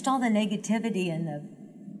 and it's just all the negativity and the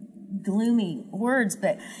gloomy words,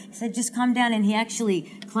 but he said, just calm down. And he actually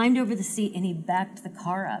climbed over the seat and he backed the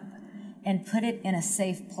car up and put it in a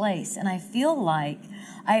safe place. And I feel like,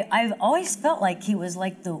 I've always felt like he was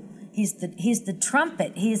like he's the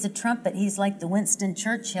trumpet. He is a trumpet. He's like the Winston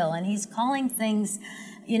Churchill, and he's calling things,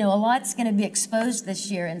 a lot's going to be exposed this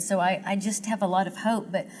year. And so I just have a lot of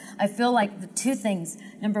hope. But I feel like the two things,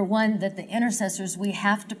 number one, that the intercessors, we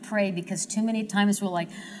have to pray, because too many times we're like,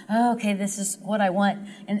 oh, okay, this is what I want,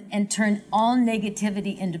 and turn all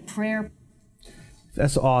negativity into prayer.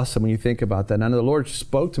 That's awesome when you think about that. Now, the Lord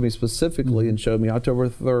spoke to me specifically and showed me October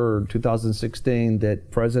 3rd, 2016, that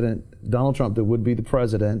President Donald Trump that would be the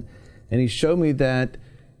president, and he showed me that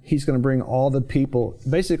he's going to bring all the people,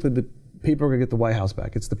 basically the people are going to get the White House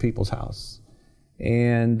back. It's the people's house.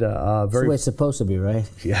 And that's the way it's supposed to be, right?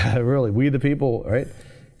 Yeah, really. We the people, right?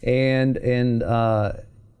 And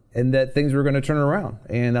that things were going to turn around.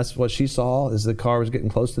 And that's what she saw, is the car was getting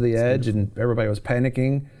close to the edge and everybody was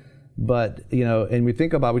panicking. But, and we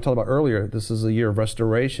talked about earlier, this is a year of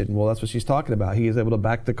restoration. Well, that's what she's talking about. He is able to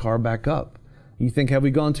back the car back up. You think, have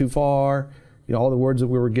we gone too far? All the words that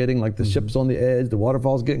we were getting, like the ship's on the edge, the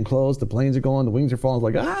waterfall's getting close, the planes are going, the wings are falling,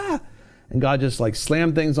 it's like, ah! And God just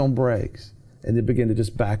slammed things on brakes, and they begin to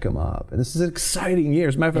just back them up. And this is an exciting year.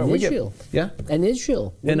 As a matter of fact, Israel. And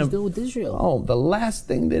Israel. What is doing with Israel? Oh, the last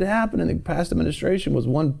thing that happened in the past administration was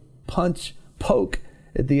one poke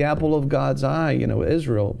at the apple of God's eye,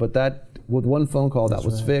 Israel. But that, with one phone call, that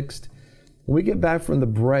was fixed. When we get back from the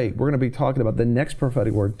break, we're going to be talking about the next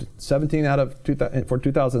prophetic word, 17 for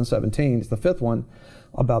 2017. It's the fifth one,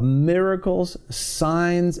 about miracles,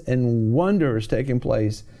 signs, and wonders taking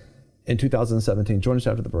place in 2017. Join us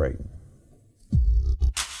after the break.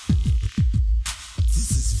 This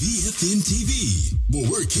is VFN TV, where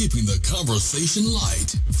we're keeping the conversation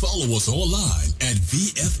light. Follow us online at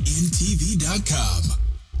VFNTV.com.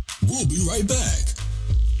 We'll be right back.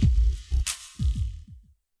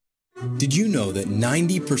 Did you know that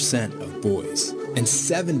 90% of boys and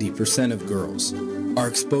 70% of girls are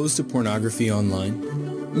exposed to pornography online?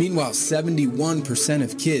 Meanwhile, 71%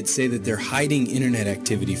 of kids say that they're hiding internet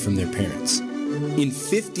activity from their parents. In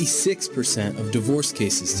 56% of divorce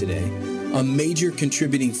cases today, a major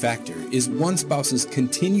contributing factor is one spouse's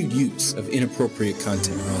continued use of inappropriate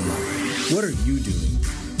content online. What are you doing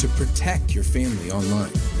to protect your family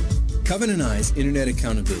online? Covenant Eyes Internet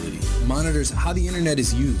Accountability monitors how the internet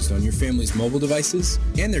is used on your family's mobile devices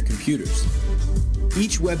and their computers.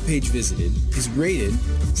 Each web page visited is rated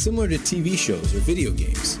similar to TV shows or video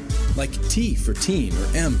games, like T for teen or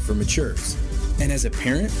M for matures. And as a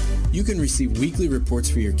parent, you can receive weekly reports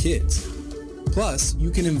for your kids. Plus, you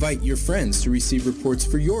can invite your friends to receive reports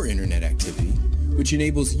for your internet activity, which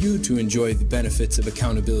enables you to enjoy the benefits of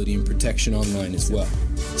accountability and protection online as well.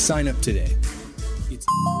 Sign up today.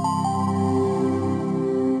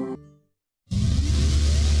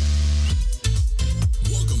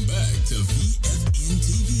 Welcome back to VFN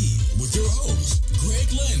TV with your host, Greg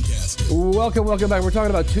Lancaster. Welcome back. We're talking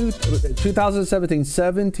about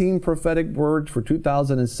 17 prophetic words for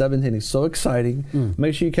 2017. It's so exciting.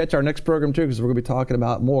 Make sure you catch our next program too, because we're going to be talking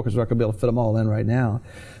about more, because we're not going to be able to fit them all in right now.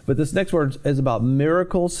 But this next word is about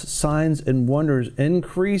miracles, signs, and wonders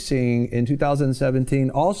increasing in 2017,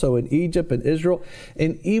 also in Egypt and Israel,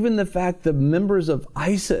 and even the fact that members of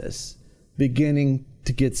ISIS beginning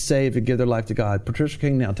to get saved and give their life to God. Patricia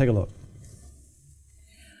King now, take a look.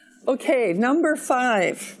 Okay, number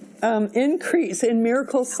 5, increase in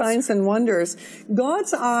miracles, signs, and wonders.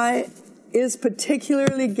 God's eye is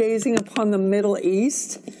particularly gazing upon the Middle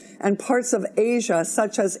East and parts of Asia,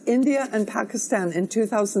 such as India and Pakistan in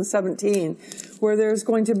 2017, where there's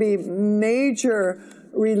going to be major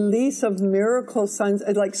release of miracle signs,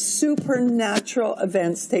 like supernatural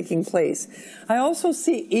events taking place. I also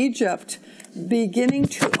see Egypt beginning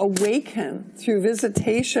to awaken through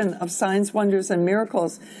visitation of signs, wonders, and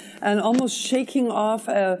miracles, and almost shaking off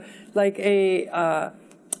a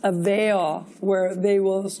veil where they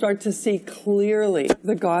will start to see clearly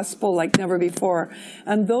the gospel like never before.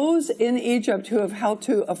 And those in Egypt who have held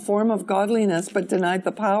to a form of godliness but denied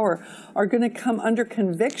the power are going to come under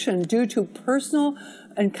conviction due to personal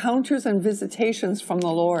encounters and visitations from the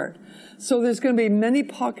Lord. So there's going to be many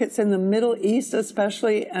pockets in the Middle East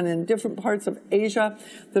especially, and in different parts of Asia,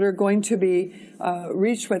 that are going to be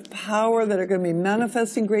reached with power, that are going to be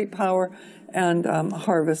manifesting great power, and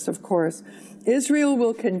harvest, of course. Israel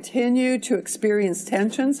will continue to experience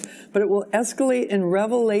tensions, but it will escalate in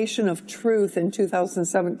revelation of truth in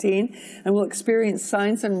 2017, and will experience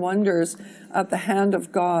signs and wonders at the hand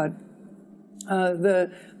of God.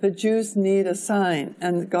 The Jews need a sign,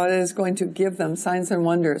 and God is going to give them signs and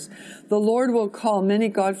wonders. The Lord will call many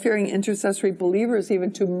God-fearing intercessory believers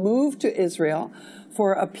even to move to Israel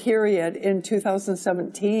for a period in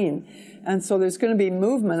 2017. And so there's going to be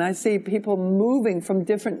movement. I see people moving from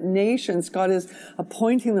different nations. God is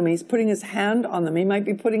appointing them. He's putting his hand on them. He might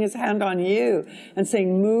be putting his hand on you and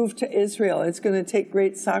saying, move to Israel. It's going to take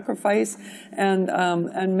great sacrifice. And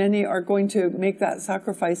many are going to make that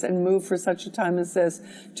sacrifice and move for such a time as this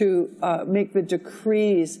to make the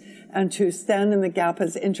decrees and to stand in the gap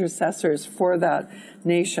as intercessors for that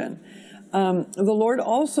nation. The Lord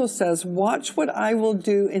also says, watch what I will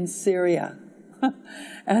do in Syria.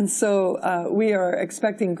 And so we are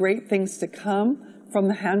expecting great things to come from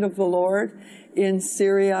the hand of the Lord in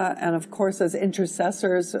Syria. And of course, as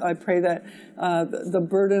intercessors, I pray that the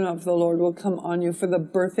burden of the Lord will come on you for the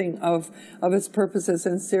birthing of his purposes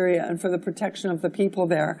in Syria and for the protection of the people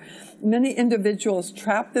there. Many individuals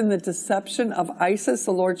trapped in the deception of ISIS,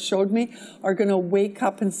 the Lord showed me, are going to wake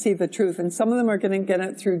up and see the truth. And some of them are going to get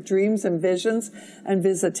it through dreams and visions and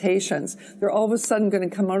visitations. They're all of a sudden going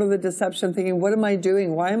to come out of the deception thinking, what am I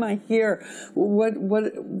doing? Why am I here?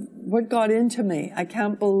 What got into me? I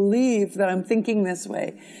can't believe that I'm thinking this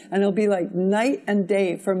way. And it'll be like night and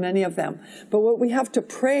day for many of them. But what we have to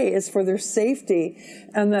pray is for their safety,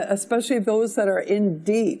 and that especially those that are in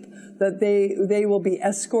deep, that they will be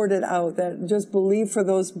escorted out, that just believe for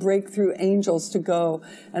those breakthrough angels to go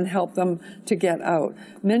and help them to get out.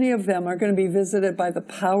 Many of them are going to be visited by the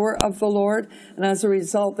power of the Lord, and as a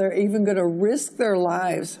result, they're even going to risk their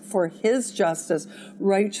lives for his justice,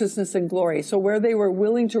 righteousness, and glory. So where they were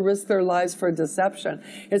willing to risk their lives for deception,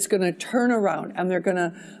 it's going to turn around, and they're going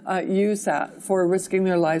to use that for risking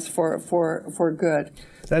their lives for good.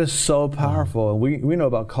 That is so powerful. And we know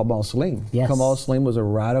about Kamal Salim. Yes. Kamal Salim was a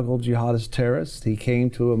radical jihadist terrorist. He came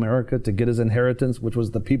to America to get his inheritance, which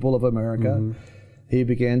was the people of America. Mm-hmm. He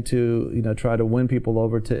began to, try to win people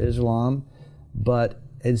over to Islam. But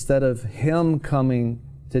instead of him coming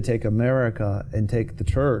to take America and take the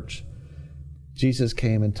church, Jesus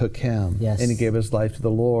came and took him. Yes. And he gave his life to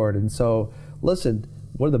the Lord. And so, listen,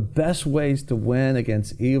 one of the best ways to win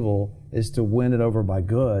against evil is to win it over by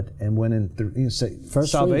good and win in through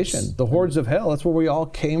salvation. fruits. The hordes of hell, that's where we all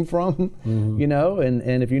came from, you know,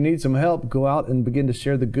 and if you need some help, go out and begin to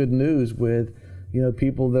share the good news with, you know,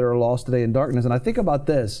 people that are lost today in darkness. And I think about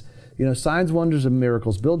this, you know, Signs, Wonders, and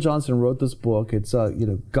Miracles. Bill Johnson wrote this book. It's, you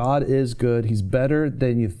know, God is good. He's better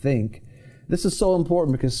than you think. This is so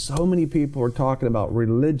important because so many people are talking about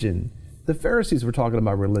religion. The Pharisees were talking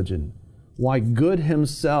about religion. Why good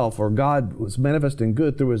himself, or God, was manifesting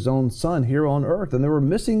good through his own son here on earth, and they were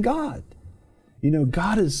missing God. You know,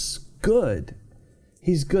 God is good.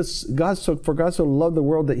 He's good. For God so loved the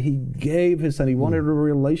world that he gave his son. He wanted a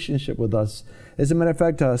relationship with us. As a matter of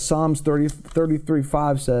fact, Psalms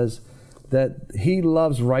 33:5 says that he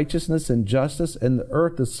loves righteousness and justice, and the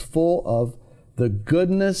earth is full of the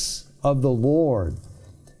goodness of the Lord.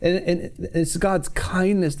 And it's God's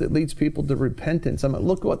kindness that leads people to repentance. I mean,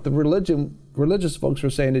 look what the religious folks were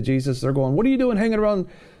saying to Jesus. They're going, "What are you doing hanging around,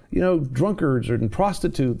 you know, drunkards and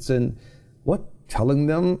prostitutes?" And what? Telling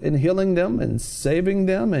them and healing them and saving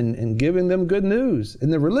them and giving them good news.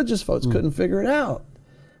 And the religious folks couldn't figure it out.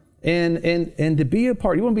 And to be a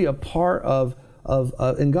part, you want to be a part of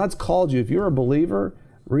and God's called you. If you're a believer,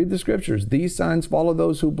 read the scriptures. These signs follow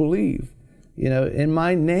those who believe. You know, in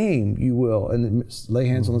my name you will, and lay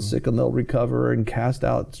hands on the sick and they'll recover, and cast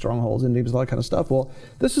out strongholds and demons, all that kind of stuff. Well,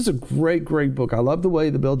 this is a great, great book. I love the way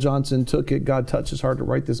that Bill Johnson took it. God touched his heart to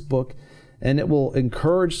write this book, and it will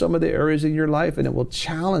encourage some of the areas in your life, and it will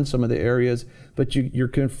challenge some of the areas, but you're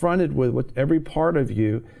confronted with every part of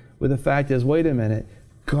you with the fact is, wait a minute,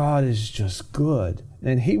 God is just good.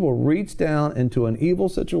 And he will reach down into an evil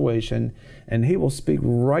situation, and he will speak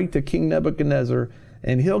right to King Nebuchadnezzar,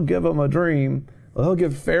 and he'll give him a dream. Or he'll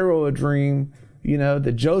give Pharaoh a dream, you know,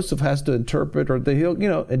 that Joseph has to interpret, or that he'll, you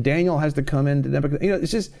know, and Daniel has to come into Nebuchadnezzar. You know,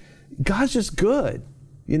 it's just, God's just good,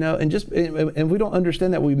 you know, and we don't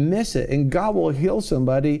understand that. We miss it. And God will heal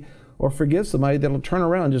somebody or forgive somebody that'll turn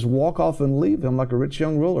around and just walk off and leave him like a rich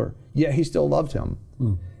young ruler. Yet he still loved him.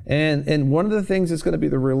 And one of the things that's going to be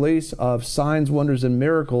the release of signs, wonders, and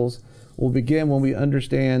miracles will begin when we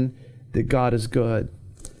understand that God is good.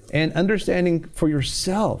 And understanding for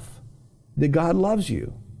yourself that God loves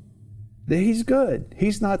you, that he's good.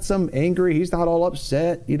 He's not some angry, he's not all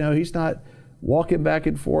upset, you know, he's not walking back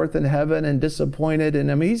and forth in heaven and disappointed.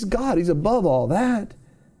 And I mean, he's God, he's above all that.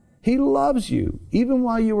 He loves you. Even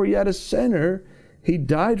while you were yet a sinner, he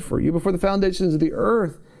died for you. Before the foundations of the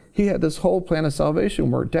earth, he had this whole plan of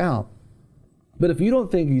salvation worked out. But if you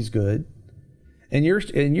don't think he's good, and you're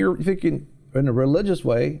thinking in a religious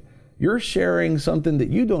way, you're sharing something that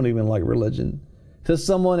you don't even like religion to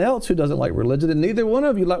someone else who doesn't like religion, and neither one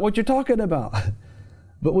of you like what you're talking about.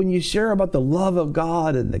 But when you share about the love of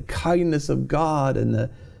God and the kindness of God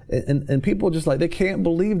and people just like, they can't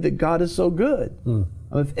believe that God is so good. I mean,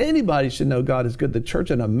 if anybody should know God is good, the church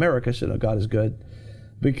in America should know God is good,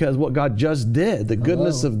 because what God just did, the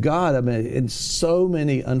goodness of God, I mean, in so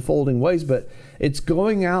many unfolding ways. But it's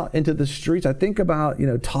going out into the streets. I think about, you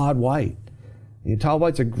know, Todd White. You know, Todd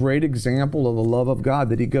White's a great example of the love of God,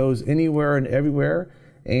 that he goes anywhere and everywhere,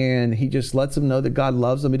 and he just lets them know that God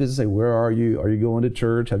loves them. He doesn't say, "Where are you? Are you going to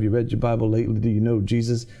church? Have you read your Bible lately? Do you know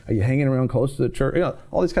Jesus? Are you hanging around close to the church?" You know,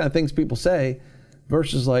 all these kind of things people say,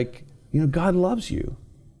 versus like, you know, God loves you.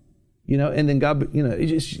 You know, and then God, you know, he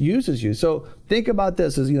just uses you. So think about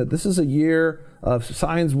this as, you know, this is a year of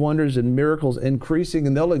signs, wonders, and miracles increasing,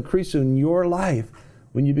 and they'll increase in your life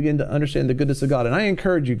when you begin to understand the goodness of God. And I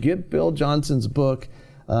encourage you, get Bill Johnson's book,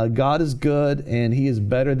 God is Good, and he is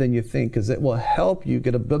better than you think, because it will help you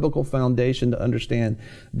get a biblical foundation to understand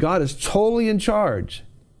God is totally in charge,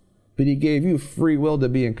 but he gave you free will to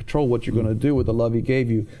be in control of what you're going to do with the love he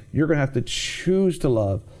gave you. You're going to have to choose to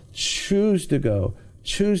love, choose to go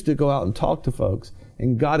out and talk to folks.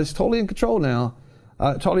 And God is totally in control now,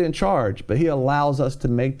 totally in charge, but he allows us to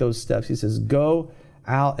make those steps. He says, go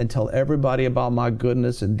out and tell everybody about my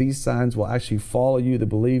goodness, and these signs will actually follow you to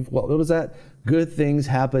believe. Well, what is that? Good things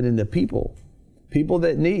happen in the people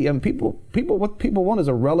that need. I mean, what people want is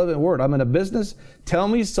a relevant word. I'm in a business. Tell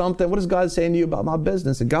me something. What is God saying to you about my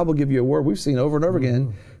business? And God will give you a word. We've seen over and over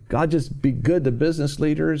again. God just be good to business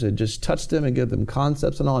leaders and just touch them and give them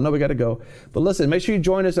concepts and all. I know we got to go. But listen, make sure you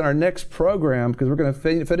join us in our next program, because we're going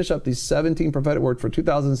to finish up these 17 prophetic words for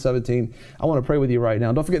 2017. I want to pray with you right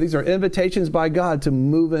now. Don't forget, these are invitations by God to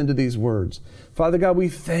move into these words. Father God, we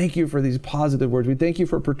thank you for these positive words. We thank you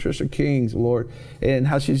for Patricia Kings, Lord, and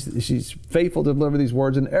how she's faithful to deliver these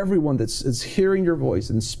words, and everyone that's hearing your voice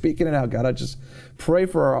and speaking it out. God, I just pray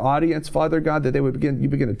for our audience, Father God, that you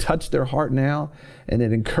begin to touch their heart now, and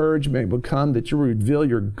then encourage encouragement would come, that you reveal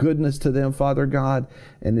your goodness to them, Father God,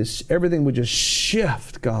 and everything would just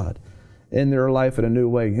shift, God, in their life in a new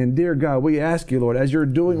way. And dear God, we ask you, Lord, as you're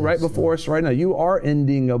doing right before us right now, you are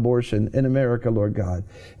ending abortion in America, Lord God.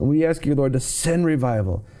 And we ask you, Lord, to send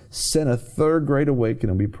revival, send a third great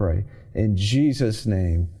awakening, we pray. In Jesus'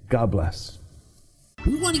 name, God bless.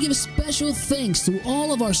 We want to give a special thanks to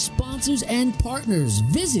all of our sponsors and partners.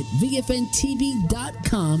 Visit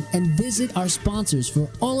VFNTV.com and visit our sponsors for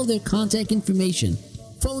all of their contact information,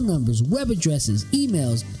 phone numbers, web addresses,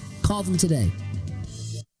 emails. Call them today.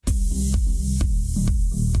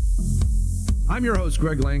 I'm your host,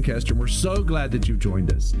 Greg Lancaster, and we're so glad that you've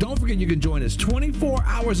joined us. Don't forget you can join us 24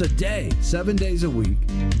 hours a day, 7 days a week.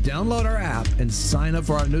 Download our app and sign up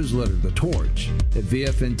for our newsletter, The Torch, at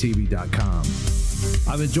VFNTV.com.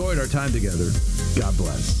 I've enjoyed our time together. God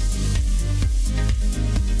bless.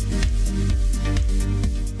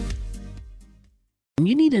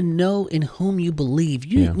 You need to know in whom you believe.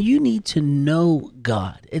 You need to know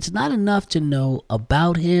God. It's not enough to know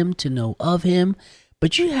about him, to know of him,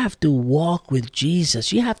 but you have to walk with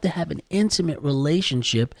Jesus. You have to have an intimate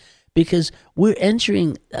relationship, because we're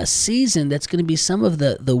entering a season that's going to be some of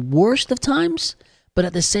the worst of times, but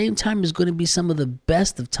at the same time is going to be some of the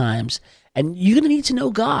best of times. And you're going to need to know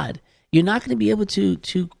God. You're not going to be able to,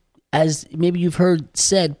 as maybe you've heard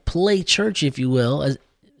said, play church, if you will, as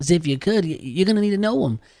if you could. You're going to need to know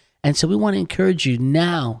him. And so we want to encourage you.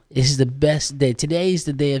 Now is the best day. Today is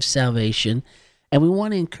the day of salvation. And we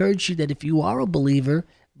want to encourage you that if you are a believer,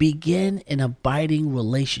 begin an abiding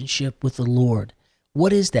relationship with the Lord.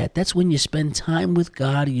 What is that? That's when you spend time with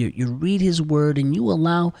God, you read his word, and you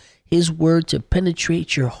allow his word to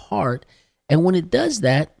penetrate your heart. And when it does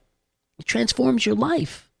that, it transforms your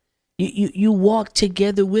life. You walk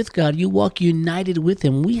together with God. You walk united with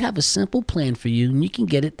him. We have a simple plan for you, and you can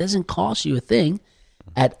get it. It doesn't cost you a thing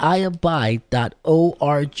at iabide.org.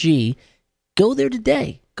 Go there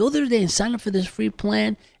today. Go there today and sign up for this free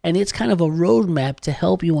plan. And it's kind of a roadmap to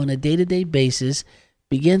help you on a day-to-day basis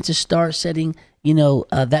begin to start setting,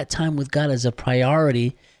 that time with God as a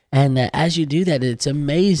priority. And as you do that, it's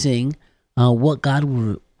amazing what God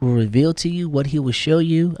will reveal to you, what he will show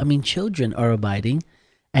you. I mean, children are abiding,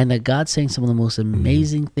 and God's saying some of the most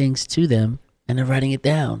amazing things to them, and they're writing it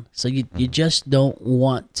down. So you just don't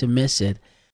want to miss it.